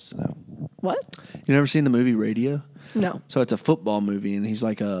anybody wants to know. What? You never seen the movie Radio? No. So it's a football movie, and he's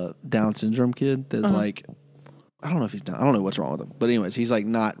like a Down syndrome kid that's I don't know if he's down. I don't know what's wrong with him. But anyways, he's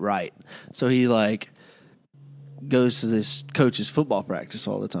not right. So he goes to this coach's football practice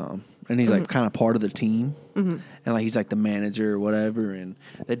all the time. And he's kind of part of the team. Mm-hmm. And he's the manager or whatever. And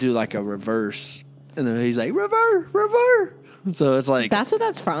they do a reverse. And then he's like, revert. So it's like That's what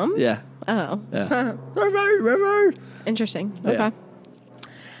that's from? yeah. Oh. Yeah. Interesting. Okay. Yeah.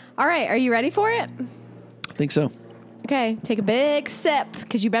 All right. Are you ready for it? I think so. Okay. Take a big sip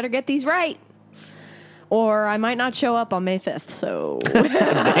because you better get these right. Or I might not show up on May 5th. So.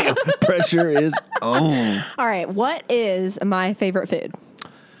 Damn, pressure is on. All right. What is my favorite food?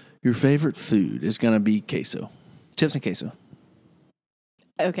 Your favorite food is going to be queso. Chips and queso.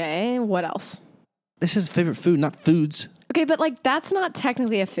 Okay. What else? This is favorite food, not foods. Okay, but like that's not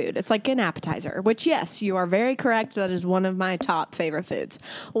technically a food. It's like an appetizer, which yes, you are very correct. That is one of my top favorite foods.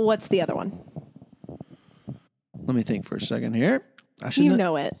 What's the other one? Let me think for a second here. You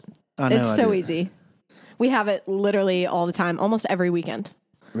know it. I know. It's so easy. We have it literally all the time, almost every weekend.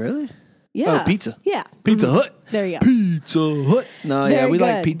 Really? Yeah. Oh, pizza. Yeah. Pizza Hut. There you go. Pizza Hut. No, yeah, Very we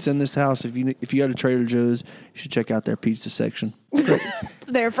like good. pizza in this house. If you go to Trader Joe's, you should check out their pizza section.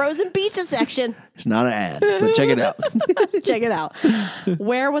 Their frozen pizza section. It's not an ad, but check it out. Check it out.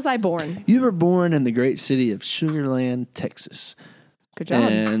 Where was I born? You were born in the great city of Sugar Land, Texas. Good job.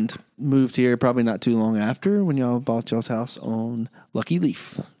 And moved here probably not too long after when y'all bought y'all's house on Lucky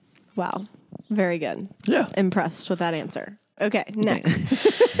Leaf. Wow. Very good. Yeah. Impressed with that answer. Okay, next.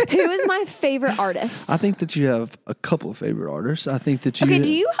 Who is my favorite artist? I think that you have a couple of favorite artists. I think that you... Okay,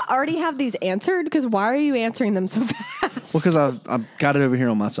 do you already have these answered? Because why are you answering them so fast? Well, because I've got it over here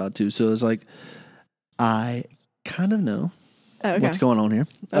on my side too. So it's like, I kind of know what's going on here.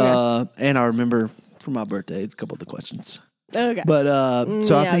 Okay. And I remember from my birthday a couple of the questions. Okay. But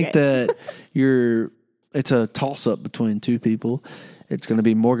so I think okay. that it's a toss up between two people. It's going to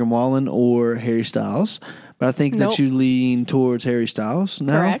be Morgan Wallen or Harry Styles. But I think that you lean towards Harry Styles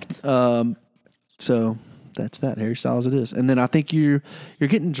now. Correct. So that's that. Harry Styles it is. And then I think you're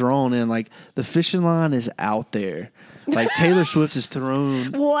getting drawn in. Like the fishing line is out there. Like Taylor Swift is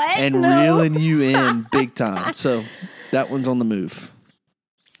thrown What? and No. reeling you in big time. So that one's on the move.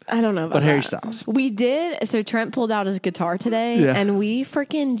 I don't know about But Harry that. Styles. We did. So Trent pulled out his guitar today, Yeah. and we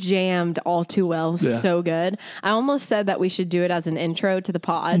freaking jammed All Too Well Yeah. so good. I almost said that we should do it as an intro to the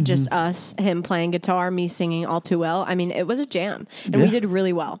pod, Mm-hmm. just us, him playing guitar, me singing All Too Well. I mean, it was a jam, and we Yeah. did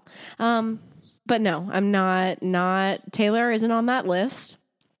really well. But no, I'm not. Taylor isn't on that list.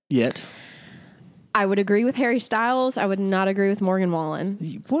 Yet. I would agree with Harry Styles. I would not agree with Morgan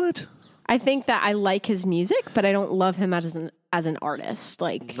Wallen. What? I think that I like his music, but I don't love him as an artist.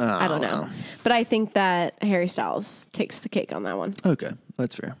 Like, I don't know. But I think that Harry Styles takes the cake on that one. Okay.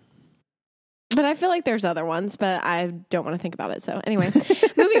 That's fair. But I feel like there's other ones, but I don't want to think about it. So anyway,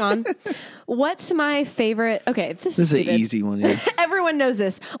 moving on. What's my favorite? Okay, this is This is an stupid. easy one. Yeah. Everyone knows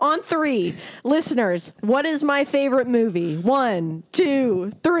this. On 3, listeners, what is my favorite movie? 1,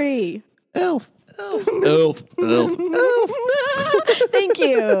 2, 3. Elf. Elf. Elf. Elf. Thank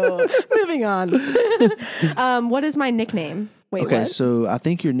you. Moving on. What is my nickname? Wait, Okay, what? so I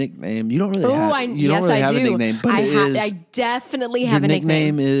think your nickname, you don't really Oh, have, you don't really I have do. a nickname, but I definitely have your a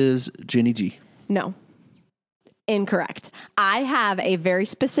nickname. nickname is Jenny G. No. Incorrect. I have a very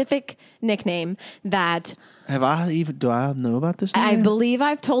specific nickname that Do I know about this I nickname? believe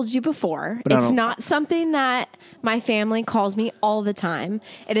I've told you before. But I It's don't- not something that my family calls me all the time.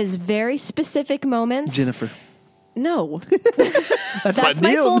 It is very specific moments. Jennifer. No. That's That's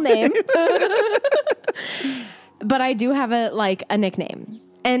my full name. But I do have a nickname.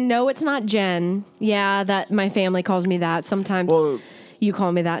 And no, it's not Jen. Yeah, that my family calls me that. Sometimes Well, you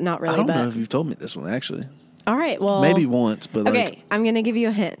call me that, not really. I don't but know if you've told me this one, actually. all right, well. Maybe once, but Okay, I'm going to give you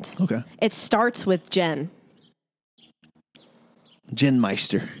a hint. Okay. It starts with Jen. Jen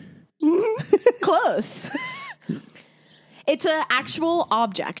Meister. Close. It's an actual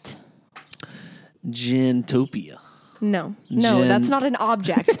object. Gentopia. No, Jen- that's not an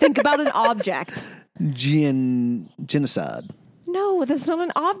object. Think about an object. Genocide. No, that's not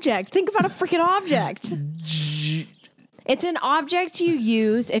an object. Think about a freaking object. It's an object you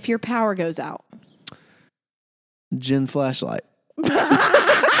use if your power goes out. Gen flashlight.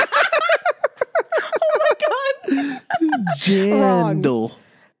 Oh my God. Jandal.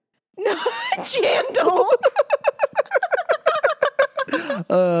 No, Jandal.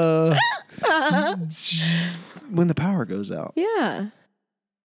 When the power goes out. Yeah.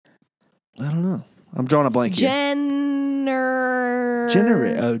 I don't know. I'm drawing a blank here.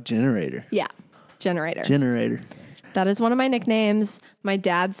 Generator. Yeah. Generator. Generator. That is one of my nicknames. My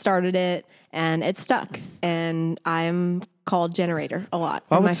dad started it and it stuck. And I'm called Generator a lot.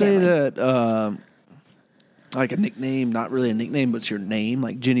 I in my would say family. that like a nickname, not really a nickname, but it's your name,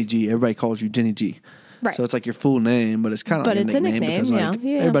 like Jenny G. Everybody calls you Jenny G. Right. So it's like your full name, but it's kind of But like it's a nickname, because like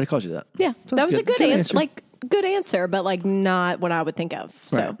yeah. everybody calls you that. Yeah, So that it's was a good answer. answer. Like, good answer, but like not what I would think of.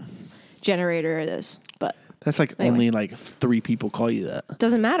 So, Right. Generator it is. But That's like only like 3 people call you that.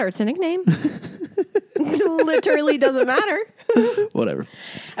 Doesn't matter. It's a nickname. Literally doesn't matter. Whatever.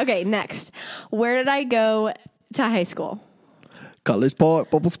 Okay, next. Where did I go to high school? College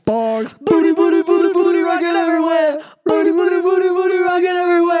Park, Bubble Sparks, booty, booty, booty, booty, rocking everywhere. Booty, booty, booty, booty, rocking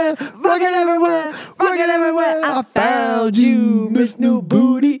everywhere. Rocking everywhere, rocking everywhere. I found you, Miss New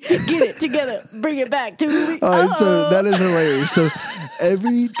Booty. Get it together. Bring it back to me. All right, so that is hilarious. So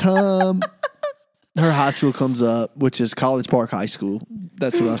every time her high school comes up, which is College Park High School,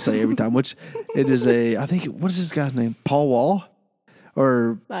 that's what I say every time, which it is what is this guy's name? Paul Wall?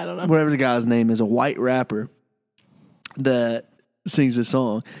 Or I don't know. Whatever the guy's name is, a white rapper that sings this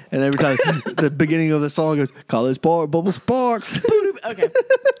song. And every time the beginning of the song goes, College Park, Bubble Sparks. Okay.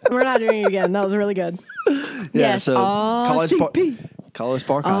 We're not doing it again. That was really good. Yeah, Yes. so College Park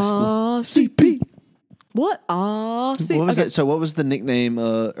High School. CP. What? CP. What was it? So what was the nickname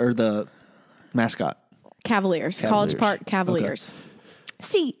or the mascot? Cavaliers. College Park Cavaliers.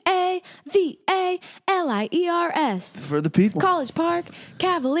 Cavaliers. For the people. College Park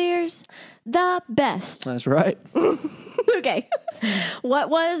Cavaliers, the best. That's right. Okay. What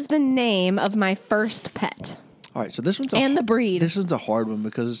was the name of my first pet? All right, so this one's And the breed. This one's a hard one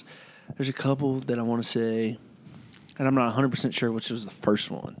because there's a couple that I want to say, and I'm not 100% sure which was the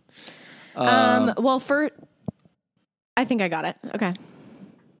first one. I think I got it. Okay.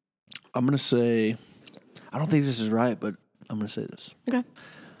 I'm going to say, I don't think this is right, but I'm going to say this. Okay.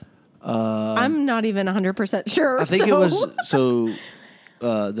 I'm not even 100% sure. I think it was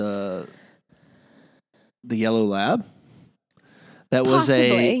the yellow lab. That was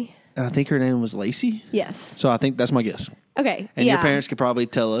Possibly. I think her name was Lacey. Yes. So I think that's my guess. Okay. And your parents could probably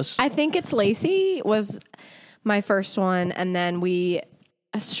tell us. I think it's Lacey was my first one, and then we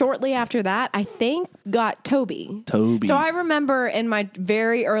shortly after that, I think, got Toby. So I remember in my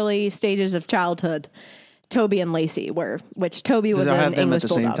very early stages of childhood, Toby and Lacey which Toby was Did y'all have an them English at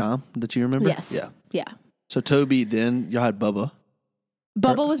the bulldog. same time that you remember? Yes. Yeah. Yeah. So Toby, then y'all had Bubba.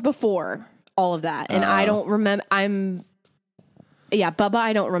 Bubba was before all of that, and I don't remember. Bubba,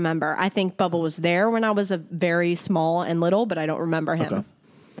 I don't remember. I think Bubba was there when I was a very small and little, but I don't remember him. Okay.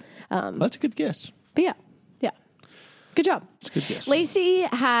 That's a good guess. But yeah. Good job. It's a good guess. Lacey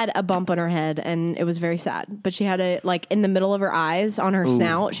had a bump on her head, and it was very sad. But she had in the middle of her eyes on her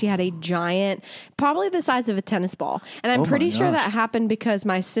snout, she had a giant, probably the size of a tennis ball. And I'm pretty sure that happened because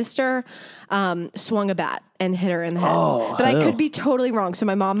my sister swung a bat and hit her in the head. But I could be totally wrong. So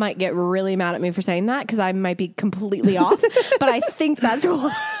my mom might get really mad at me for saying that because I might be completely off. But I think that's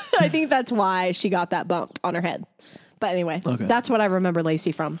why she got that bump on her head. But anyway, that's what I remember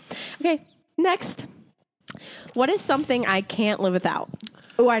Lacey from. Okay, next. What is something I can't live without?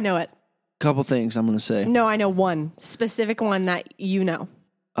 Oh, I know it. Couple things I'm going to say. No, I know one specific one that you know.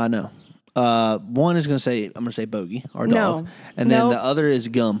 I know. One is going to say, I'm going to say Bogey, our dog. And then the other is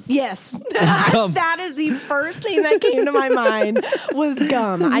gum. Yes. Gum. That is the first thing that came to my mind was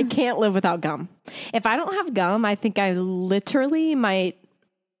gum. I can't live without gum. If I don't have gum, I think I literally might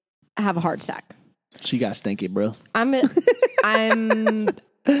have a heart attack. She got stinky, bro. I'm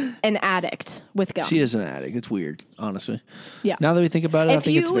an addict with gum. She is an addict. It's weird, honestly. Yeah. Now that we think about it, I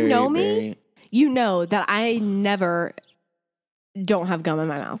think it's very, know me, very... you know that I never don't have gum in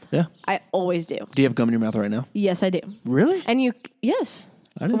my mouth. Yeah. I always do. Do you have gum in your mouth right now? Yes, I do. Really? And yes.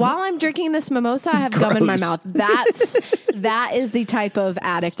 I didn't While know. I'm drinking this mimosa, I have gum in my mouth. That is the type of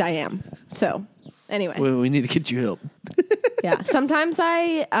addict I am. So, anyway. Well, we need to get you help. Yeah. Sometimes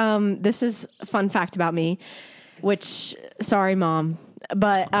this is a fun fact about me, which, sorry, Mom,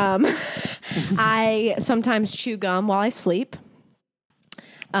 but I sometimes chew gum while I sleep.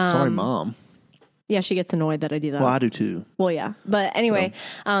 Sorry, Mom. Yeah, she gets annoyed that I do that. Well, I do too. Well, yeah. But anyway,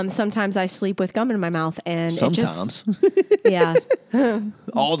 sometimes I sleep with gum in my mouth and Sometimes. Yeah.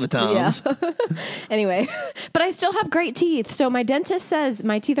 All the times. Yeah. Anyway, but I still have great teeth. So my dentist says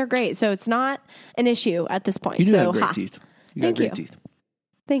my teeth are great. So it's not an issue at this point. You do so, have great teeth. You got great teeth.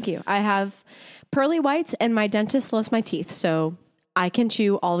 Thank you. I have pearly whites and my dentist loves my teeth. So I can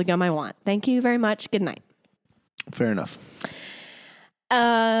chew all the gum I want. Thank you very much. Good night. Fair enough.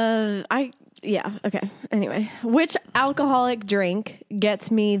 Yeah. Okay. Anyway, which alcoholic drink gets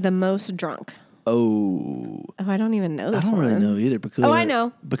me the most drunk? Oh, I don't even know this I don't one. really know either because. Oh, I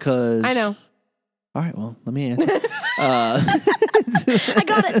know. Because I know. All right. Well, let me answer. I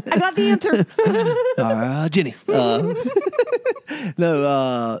got it. I got the answer. Jenny.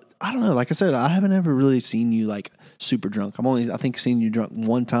 No, I don't know. Like I said, I haven't ever really seen you like super drunk. I think seen you drunk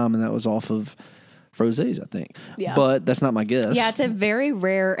one time, and that was off of Frosés, I think. Yeah. But that's not my guess. Yeah, it's a very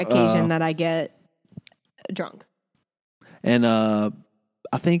rare occasion that I get drunk. And I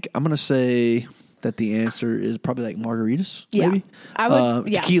think I'm going to say, that the answer is probably like margaritas. Yeah. Maybe I would-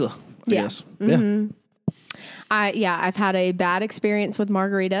 yeah. tequila. I Yeah. guess. Yeah. I've had a bad experience with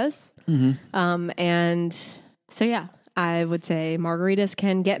margaritas. And so, yeah, I would say margaritas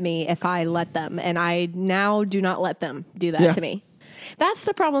can get me if I let them. And I now do not let them do that to me. That's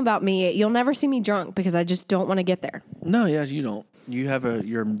the problem about me. You'll never see me drunk because I just don't want to get there. No, yeah, you don't. You have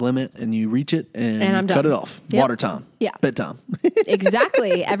your limit and you reach it and I'm you cut done. it off. Yep. Water time. Yeah. Bedtime.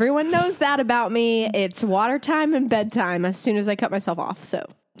 Exactly. Everyone knows that about me. It's water time and bedtime as soon as I cut myself off. So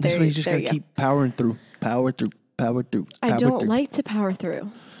That's why you just got to keep powering through. Power through. Power through. I Power don't through. like to power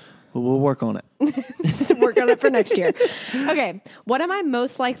through. Well, we'll work on it. Work on it for next year. Okay. What am I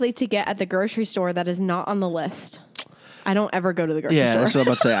most likely to get at the grocery store that is not on the list? I don't ever go to the grocery Yeah, store. that's what I'm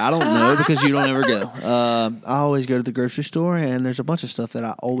about to say. I don't know because you don't ever go. I always go to the grocery store, and there's a bunch of stuff that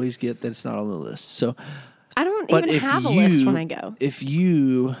I always get that's not on the list. So, I don't but even if have a you- list when I go.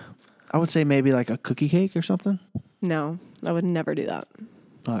 I would say maybe like a cookie cake or something. No, I would never do that.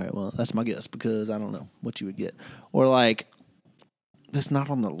 All right, well, that's my guess because I don't know what you would get. Or like, that's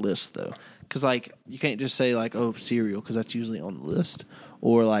not on the list though. Because like, you can't just say like, oh, cereal, because that's usually on the list.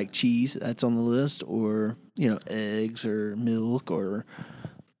 Or like cheese, that's on the list. Or, eggs or milk or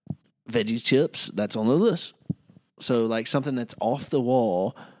veggie chips, that's on the list. So like something that's off the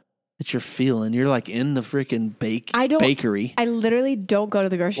wall that you're feeling, you're like in the freaking bakery. I literally don't go to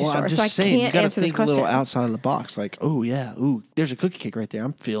the grocery Well, store, I'm just so I saying, you can't got to answer this think a little question. outside of the box. Like, oh yeah, ooh, there's a cookie cake right there.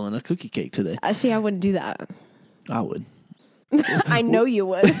 I'm feeling a cookie cake today. See, I wouldn't do that. I would. I know you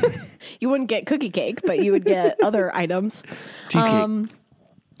would. You wouldn't get cookie cake, but you would get other items. Cheesecake.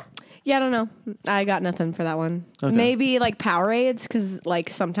 Yeah, I don't know. I got nothing for that one. Okay. Maybe like Powerades, because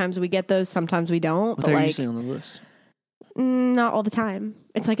like sometimes we get those, sometimes we don't. But But they're like usually on the list. not all the time.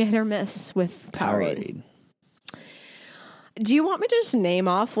 It's like a hit or miss with Powerade. Do you want me to just name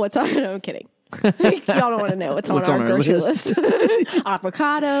off what's on? No, I'm kidding. Y'all don't want to know what's on our grocery list.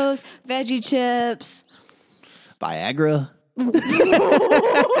 Avocados, veggie chips. Viagra.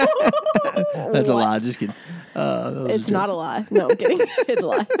 That's a lie. Just kidding. It's not a lie. No, I'm kidding. It's a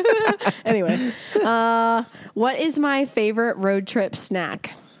lie. Anyway, what is my favorite road trip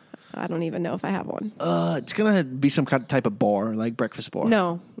snack? I don't even know if I have one. It's gonna be some kind of type of bar, like breakfast bar.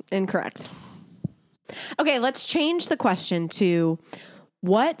 No, incorrect. Okay, let's change the question to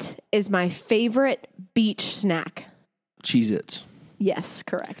what is my favorite beach snack? Cheez-Its. Yes,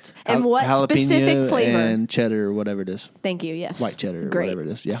 correct. And what specific Jalapeno flavor? and cheddar or whatever it is. Thank you. Yes. White cheddar or Great. whatever it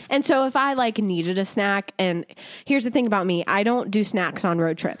is. Yeah. And so if I like needed a snack, and here's the thing about me, I don't do snacks on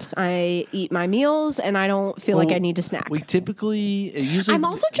road trips. I eat my meals and I don't feel like I need to snack. We typically usually I'm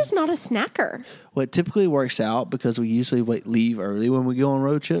also just not a snacker. well, it typically works out because we usually leave early when we go on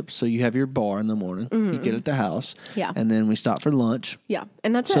road trips. So you have your bar in the morning, you get at the house, Yeah. and then we stop for lunch. Yeah.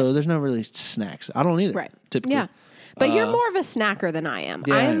 And that's So it. there's no really snacks. I don't either. Right. Typically. Yeah. But you're more of a snacker than I am.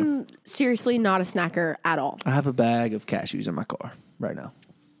 Yeah, I I'm seriously not a snacker at all. I have a bag of cashews in my car right now.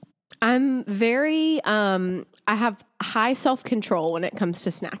 I'm very, I have high self-control when it comes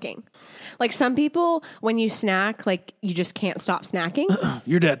to snacking. Like some people, when you snack, like you just can't stop snacking.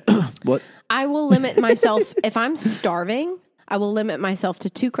 You're dead. What? I will limit myself, if I'm starving, I will limit myself to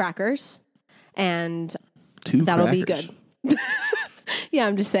 2 crackers and Two that'll crackers. be good. Yeah,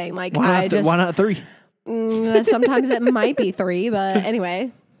 I'm just saying, like, Why not 3? Sometimes it might be 3, but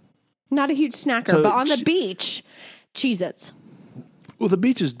anyway, not a huge snacker. So but on the beach, Cheez-Its. Well, the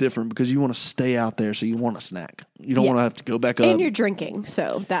beach is different because you want to stay out there, so you want a snack. You don't Yeah. want to have to go back up. And you're drinking,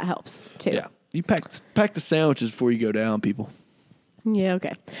 so that helps too. Yeah. You pack the sandwiches before you go down, people. Yeah,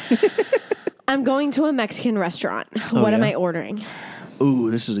 okay. I'm going to a Mexican restaurant. What am yeah? I ordering?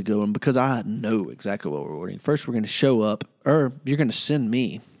 Ooh, this is a good one because I know exactly what we're ordering. First, we're going to show up, or you're going to send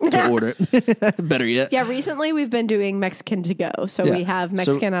me to order it. Better yet. Yeah, recently we've been doing Mexican to go, so Yeah. we have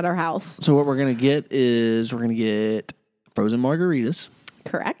Mexican at our house. So what we're going to get is we're going to get frozen margaritas.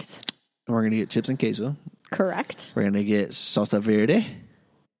 Correct. And we're going to get chips and queso. Correct. We're going to get salsa verde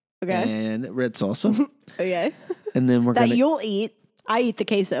Okay. and red salsa. Okay. And then we're That going to... you'll eat. I eat the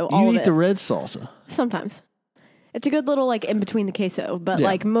queso. All You of eat it. the red salsa. Sometimes. It's a good little like in between the queso, but Yeah.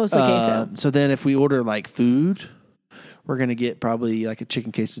 like most of the queso. So then if we order like food, we're going to get probably like a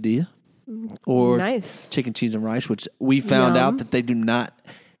chicken quesadilla or Nice. chicken cheese and rice, which we found Yum. out that they do not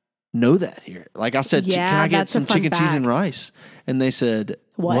know that here. Like I said, Yeah, can I get that's a some fun chicken cheese and fact. rice? And they said,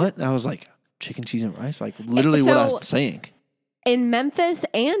 What? And I was like, chicken cheese and rice? Like literally what So- I'm saying. In Memphis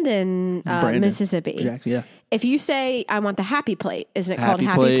and in Brandon. Mississippi, Jack, yeah. if you say, I want the happy plate, isn't it called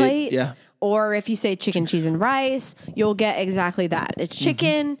happy plate? Yeah. Or if you say chicken, cheese, and rice, you'll get exactly that. It's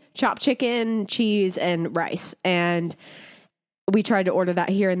chicken, chopped chicken, cheese, and rice. And we tried to order that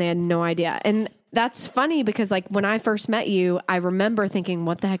here and they had no idea. And that's funny because like when I first met you, I remember thinking,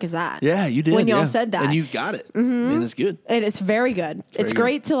 what the heck is that? Yeah, you did. When y'all yeah. said that. And you got it. And it's good. And it's very good. It's very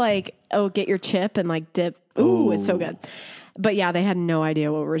great to like, get your chip and like dip. Ooh, it's so good. But yeah, they had no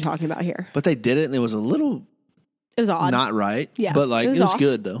idea what we were talking about here. But they did it, and it was a little It was odd. not right. Yeah. But like, it was off,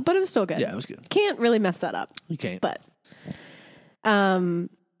 good, though. But it was still good. Yeah, it was good. Can't really mess that up. You can't. But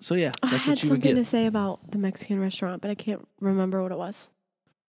So yeah, I that's had what you would something to get. say about the Mexican restaurant, but I can't remember what it was.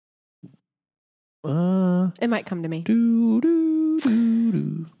 It might come to me.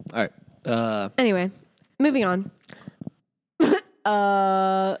 All right. Anyway, moving on.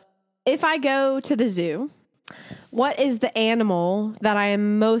 If I go to the zoo, what is the animal that I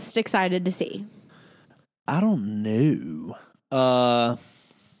am most excited to see? I don't know.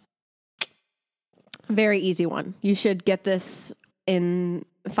 Very easy one. You should get this in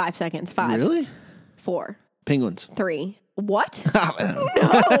 5 seconds. 5, Really? 4, Penguins. 3. What?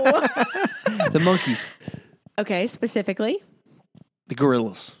 The monkeys. Okay, specifically? The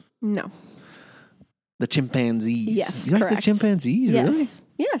gorillas. No. The chimpanzees. Yes, You like correct. the chimpanzees, Yes.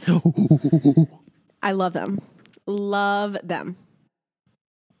 Yes. I love them. Love them.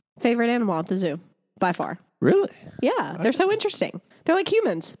 Favorite animal at the zoo, by far. Really? Yeah, they're so interesting. They're like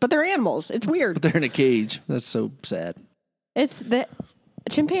humans, but they're animals. It's weird. But they're in a cage. That's so sad. It's the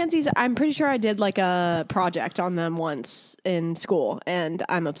chimpanzees. I'm pretty sure I did like a project on them once in school, and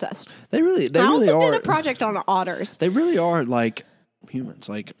I'm obsessed. They really I also are. did a project on otters. They really are like humans.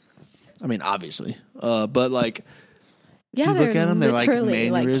 Like, I mean, obviously, but like, Yeah, if you look at them, they're like literally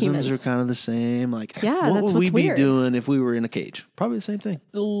like mannerisms humans. are kind of the same. Like, Yeah, what that's would we what's be weird. doing if we were in a cage? Probably the same thing.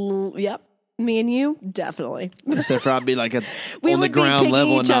 Yep. Me and you, definitely. Except for I'd be like We on the would be ground picking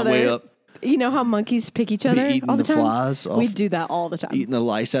level and each not way other. up, You know how monkeys pick each other eating all the the time? flies off, We do that all the time. eating the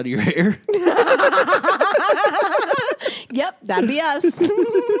lice out of your hair. Yep, that'd be us.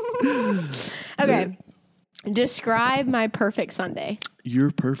 Okay. Describe my perfect Sunday.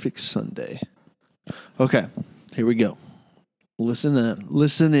 Your perfect Sunday. Okay, here we go. Listen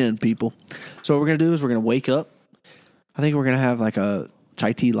in, people. So what we're gonna do is we're gonna wake up. I think we're gonna have like a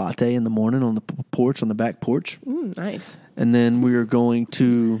chai tea latte in the morning on the porch, on the back porch, Nice. and then we are going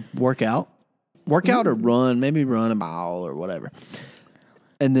to work out or run, maybe run a mile or whatever,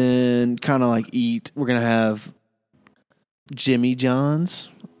 and then kind of like eat. We're gonna have Jimmy John's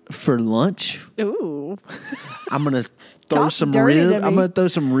for lunch. Ooh. I'm gonna throw Talk some dirty to ribs. I'm me. gonna throw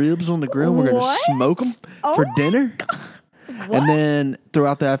some ribs on the grill. We're gonna What? smoke them Oh for my dinner, What? and then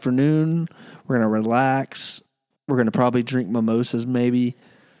throughout the afternoon, we're gonna relax. We're gonna probably drink mimosas, maybe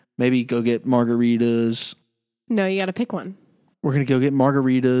go get margaritas. No, you got to pick one. We're gonna go get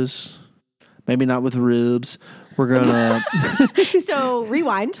margaritas. Maybe not with ribs. We're gonna So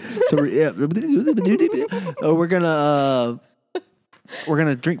rewind. we're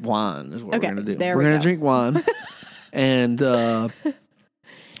gonna drink wine. Is what Okay, we're gonna do. there We're we gonna go. drink wine, and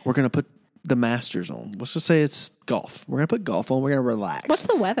we're gonna put the Masters on. Let's just say it's golf. We're gonna put golf on. We're gonna relax. What's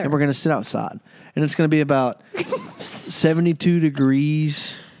the weather? And we're gonna sit outside, and it's gonna be about 72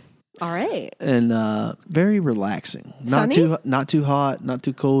 degrees. All right. And very relaxing. Sunny? Not too hot, not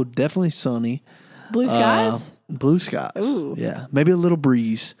too cold. Definitely sunny. Blue skies? Blue skies. Ooh. Yeah, maybe a little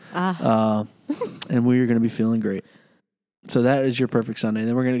breeze. And we're going to be feeling great. So that is your perfect Sunday.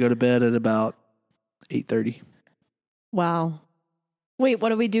 Then we're going to go to bed at about 8:30. Wow. Wait, what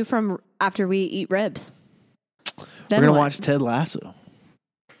do we do from after we eat ribs? We're Then going to what? watch Ted Lasso,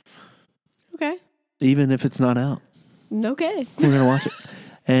 Okay. even if it's not out. Okay. We're going to watch it.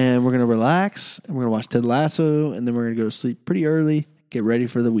 And we're going to relax, and we're going to watch Ted Lasso, and then we're going to go to sleep pretty early, get ready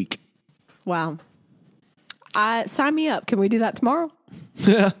for the week. Wow. Sign me up. Can we do that tomorrow?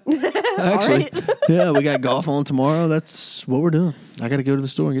 Yeah. Actually, right. yeah, we got golf on tomorrow. That's what we're doing. I got to go to the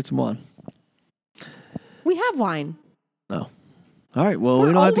store and get some wine. We have wine. Oh. All right. Well, we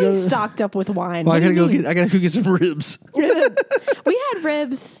We're don't have to go. always stocked up with wine. Well, I What do gotta you go mean? I gotta go get some ribs, We had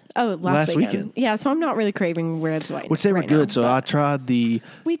ribs. Oh, last weekend. weekend. Yeah, so I'm not really craving ribs right which they were right good. now, So but I tried the.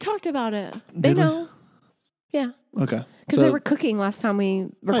 we talked about it. They Did we? know. Yeah, Okay. because So- they were cooking last time we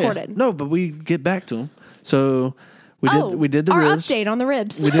oh, yeah. recorded. No, but we get back to them. So we did the our ribs. update on the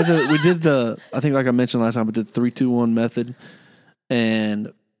ribs. We did the. I think like I mentioned last time, we did the 3-2-1 method, and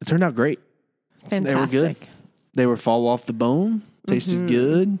it turned out great. Fantastic. They were good. They were fall off the bone. Tasted Mm-hmm.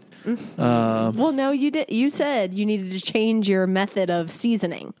 good. Well, no, you did. You said you needed to change your method of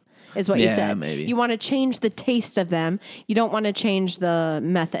seasoning. Is what you Yeah, said. maybe. You want to change the taste of them. You don't want to change the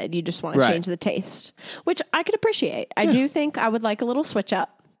method. You just want to Right. change the taste, which I could appreciate. I do think I would like a little switch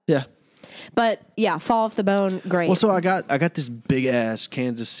up. Yeah. But yeah, fall off the bone, great. Well, so I got this big ass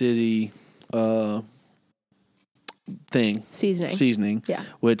Kansas City thing. Seasoning. Yeah.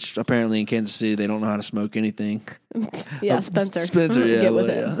 Which apparently in Kansas City, they don't know how to smoke anything. Yeah, Spencer. Yeah. Get with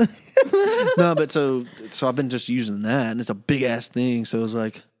it. No, but so I've been just using that, and it's a big ass thing. So I was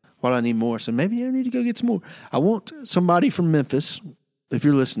like, why do I need more? So maybe I need to go get some more. I want somebody from Memphis, if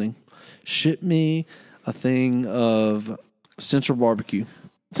you're listening, ship me a thing of Central Barbecue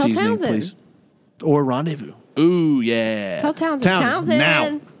Tell seasoning, Townsend. please. Or Rendezvous. Ooh, yeah. Tell Townsend.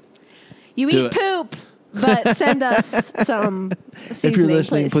 Now. You Do eat it. poop, but send us some seasoning, If you're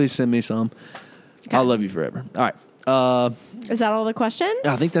listening, please. please send me some. I'll love you forever. All right. Is that all the questions?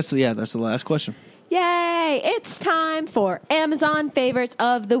 I think that's the last question. Yay! It's time for Amazon favorites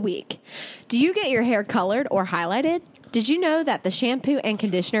of the week. Do you get your hair colored or highlighted? Did you know that the shampoo and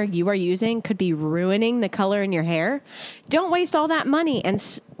conditioner you are using could be ruining the color in your hair? Don't waste all that money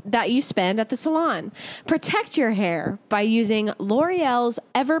that you spend at the salon. Protect your hair by using L'Oreal's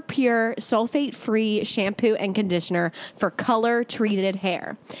Everpure sulfate-free shampoo and conditioner for color-treated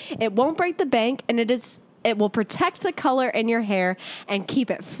hair. It won't break the bank, and it will protect the color in your hair and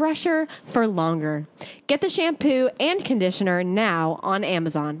keep it fresher for longer. Get the shampoo and conditioner now on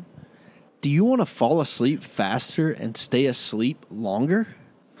Amazon. Do you want to fall asleep faster and stay asleep longer?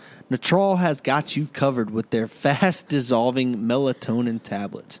 Natral has got you covered with their fast-dissolving melatonin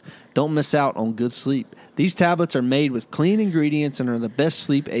tablets. Don't miss out on good sleep. These tablets are made with clean ingredients and are the best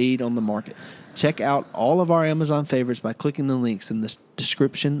sleep aid on the market. Check out all of our Amazon favorites by clicking the links in the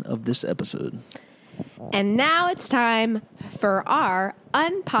description of this episode. And now it's time for our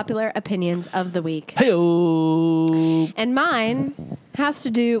unpopular opinions of the week. Hey-o! And mine has to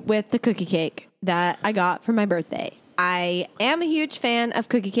do with the cookie cake that I got for my birthday. I am a huge fan of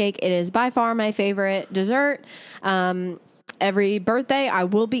cookie cake. It is by far my favorite dessert. Every birthday, I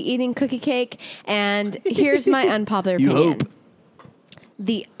will be eating cookie cake. And here's my unpopular You opinion. hope.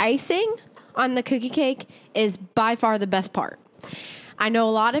 The icing on the cookie cake is by far the best part. I know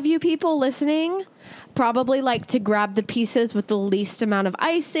a lot of you people listening probably like to grab the pieces with the least amount of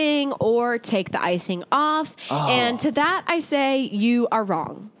icing or take the icing off. Oh. And to that, I say you are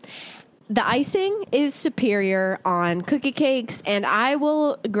wrong. The icing is superior on cookie cakes, and I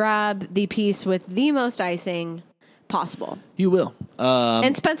will grab the piece with the most icing possible. You will.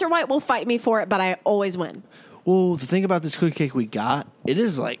 And Spencer White will fight me for it, but I always win. Well, the thing about this cookie cake we got, it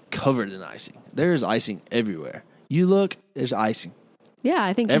is like covered in icing. There's icing everywhere. You look, there's icing. Yeah,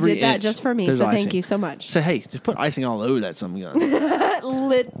 I think you Every did that inch, just for me, there's so icing. thank you so much. Say, hey, just put icing all over that some gun.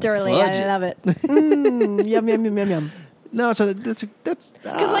 Literally, Fudge I it. love it. Yum, yum, yum, yum, yum. No, so that's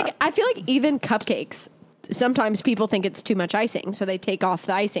Because, like, I feel like even cupcakes, sometimes people think it's too much icing, so they take off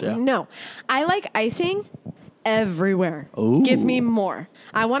the icing. Yeah. No, I like icing everywhere. Ooh. Give me more.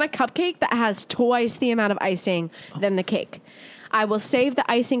 I want a cupcake that has twice the amount of icing than the cake. I will save the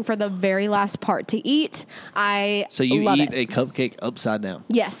icing for the very last part to eat. So you love eat it. a cupcake upside down.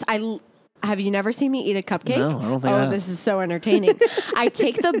 Yes, have you never seen me eat a cupcake? No, I don't think I have. This is so entertaining. I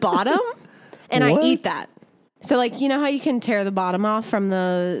take the bottom and What? I eat that. So, like, you know how you can tear the bottom off from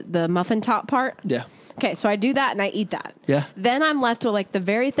the muffin top part? Yeah. Okay, so I do that and I eat that. Yeah. Then I'm left with, like, the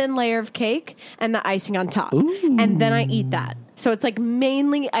very thin layer of cake and the icing on top. Ooh. And then I eat that. So it's, like,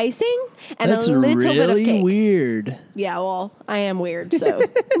 mainly icing and That's a little bit of really cake. weird. Yeah, well, I am weird, so.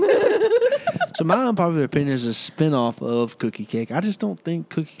 So my unpopular opinion is a spinoff of cookie cake. I just don't think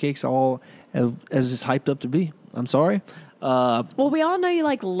cookie cake's all as it's hyped up to be. I'm sorry. Well, we all know you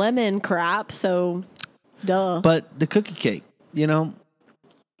like lemon crap, so duh. But the cookie cake, you know,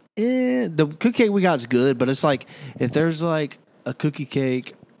 the cookie cake we got is good, but it's like if there's like a cookie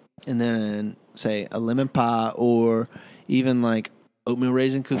cake and then say a lemon pie or even like oatmeal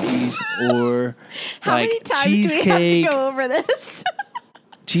raisin cookies or How like many times cheesecake, do we have to go over this?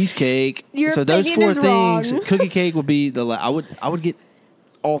 cheesecake. Your So those opinion four is things, wrong. cookie cake would be I would get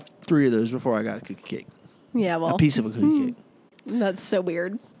all three of those before I got a cookie cake. Yeah, well, A piece of a cookie cake. that's so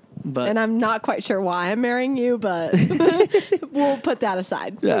weird. But And I'm not quite sure why I'm marrying you, but we'll put that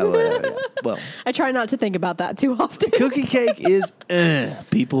aside. yeah, well, I try not to think about that too often. cookie cake is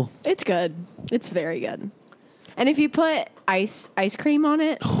people. It's good. It's very good. And if you put ice cream on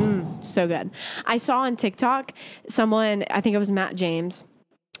it, so good. I saw on TikTok someone, I think it was Matt James,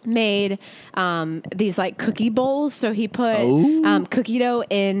 made these like cookie bowls. So he put cookie dough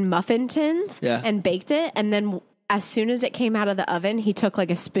in muffin tins and baked it, and then as soon as it came out of the oven, he took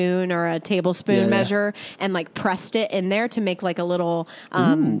like a spoon or a tablespoon measure and like pressed it in there to make like a little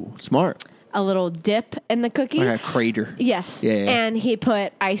Ooh, smart. a little dip in the cookie. Like a crater. Yes. Yeah. And he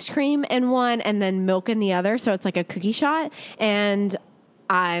put ice cream in one and then milk in the other. So it's like a cookie shot. And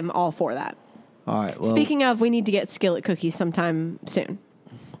I'm all for that. All right. Well, Speaking of, we need to get skillet cookies sometime soon.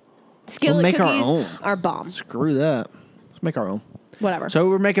 Skillet make our cookies own. are bomb. Screw that. Let's make our own. Whatever. So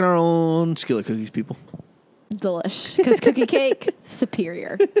we're making our own skillet cookies, people. Delish. Because cookie cake,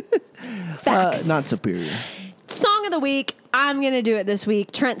 superior. Facts. Not superior. Song of the week. I'm going to do it this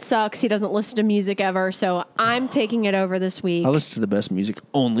week. Trent sucks. He doesn't listen to music ever, so I'm taking it over this week. I listen to the best music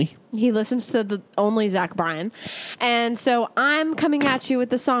only. He listens to the only Zach Bryan. And so I'm coming at you with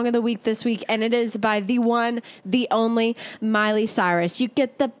the song of the week this week, and it is by the one, the only Miley Cyrus. You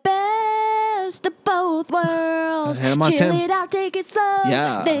get the best of both worlds. Hannah Chill Montana. it out, take it slow.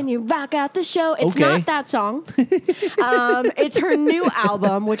 Yeah. Then you rock out the show. It's Okay. not that song. It's her new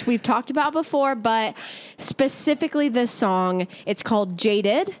album, which we've talked about before, but specifically this song, it's called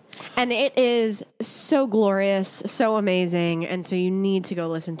Jaded. And it is so glorious, so amazing, and so you need to go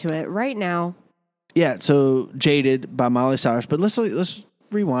listen to it right now. Yeah, so Jaded by Miley Cyrus. But let's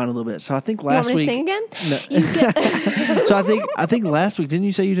rewind a little bit. So I think last you want me week. to sing again? No. You get, So I think last week, didn't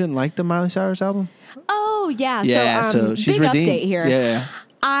you say you didn't like the Miley Cyrus album? oh yeah, Yeah, so she's big redeemed. update here. Yeah.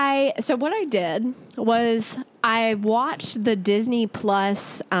 So what I did was I watched the Disney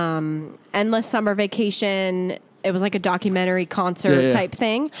Plus Endless Summer Vacation. It was like a documentary concert type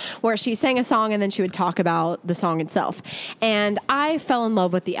thing where she sang a song and then she would talk about the song itself. And I fell in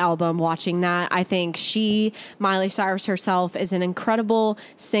love with the album watching that. I think Miley Cyrus herself, is an incredible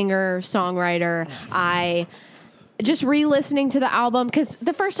singer, songwriter. I just re-listening to the album, because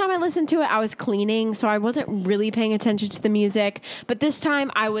the first time I listened to it, I was cleaning, so I wasn't really paying attention to the music. But this time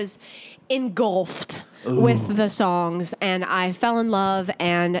I was engulfed with the songs, and I fell in love,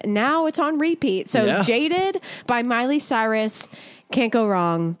 and now it's on repeat. So Jaded by Miley Cyrus, can't go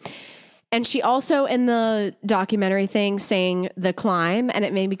wrong. And she also, in the documentary thing, sang The Climb, and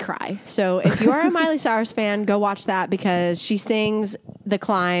it made me cry. So if you are a Miley Cyrus fan, go watch that, because she sings The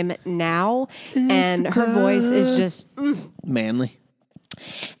Climb now, and her voice is just... manly.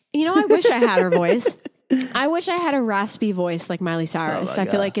 You know, I wish I had her voice. I wish I had a raspy voice like Miley Cyrus. Oh I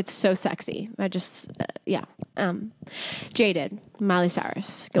feel like it's so sexy. I just, Jaded, Miley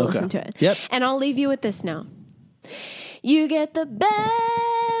Cyrus. Go listen to it. Yep. And I'll leave you with this now. You get the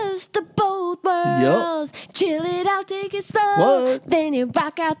best of both worlds. Chill it out, take it slow. What? Then you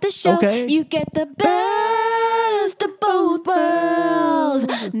rock out the show. Okay. You get the best of both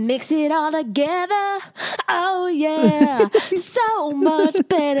worlds. Mix it all together. Oh, yeah. So much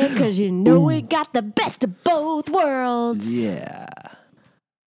better, because you know we got the best of both worlds. Yeah.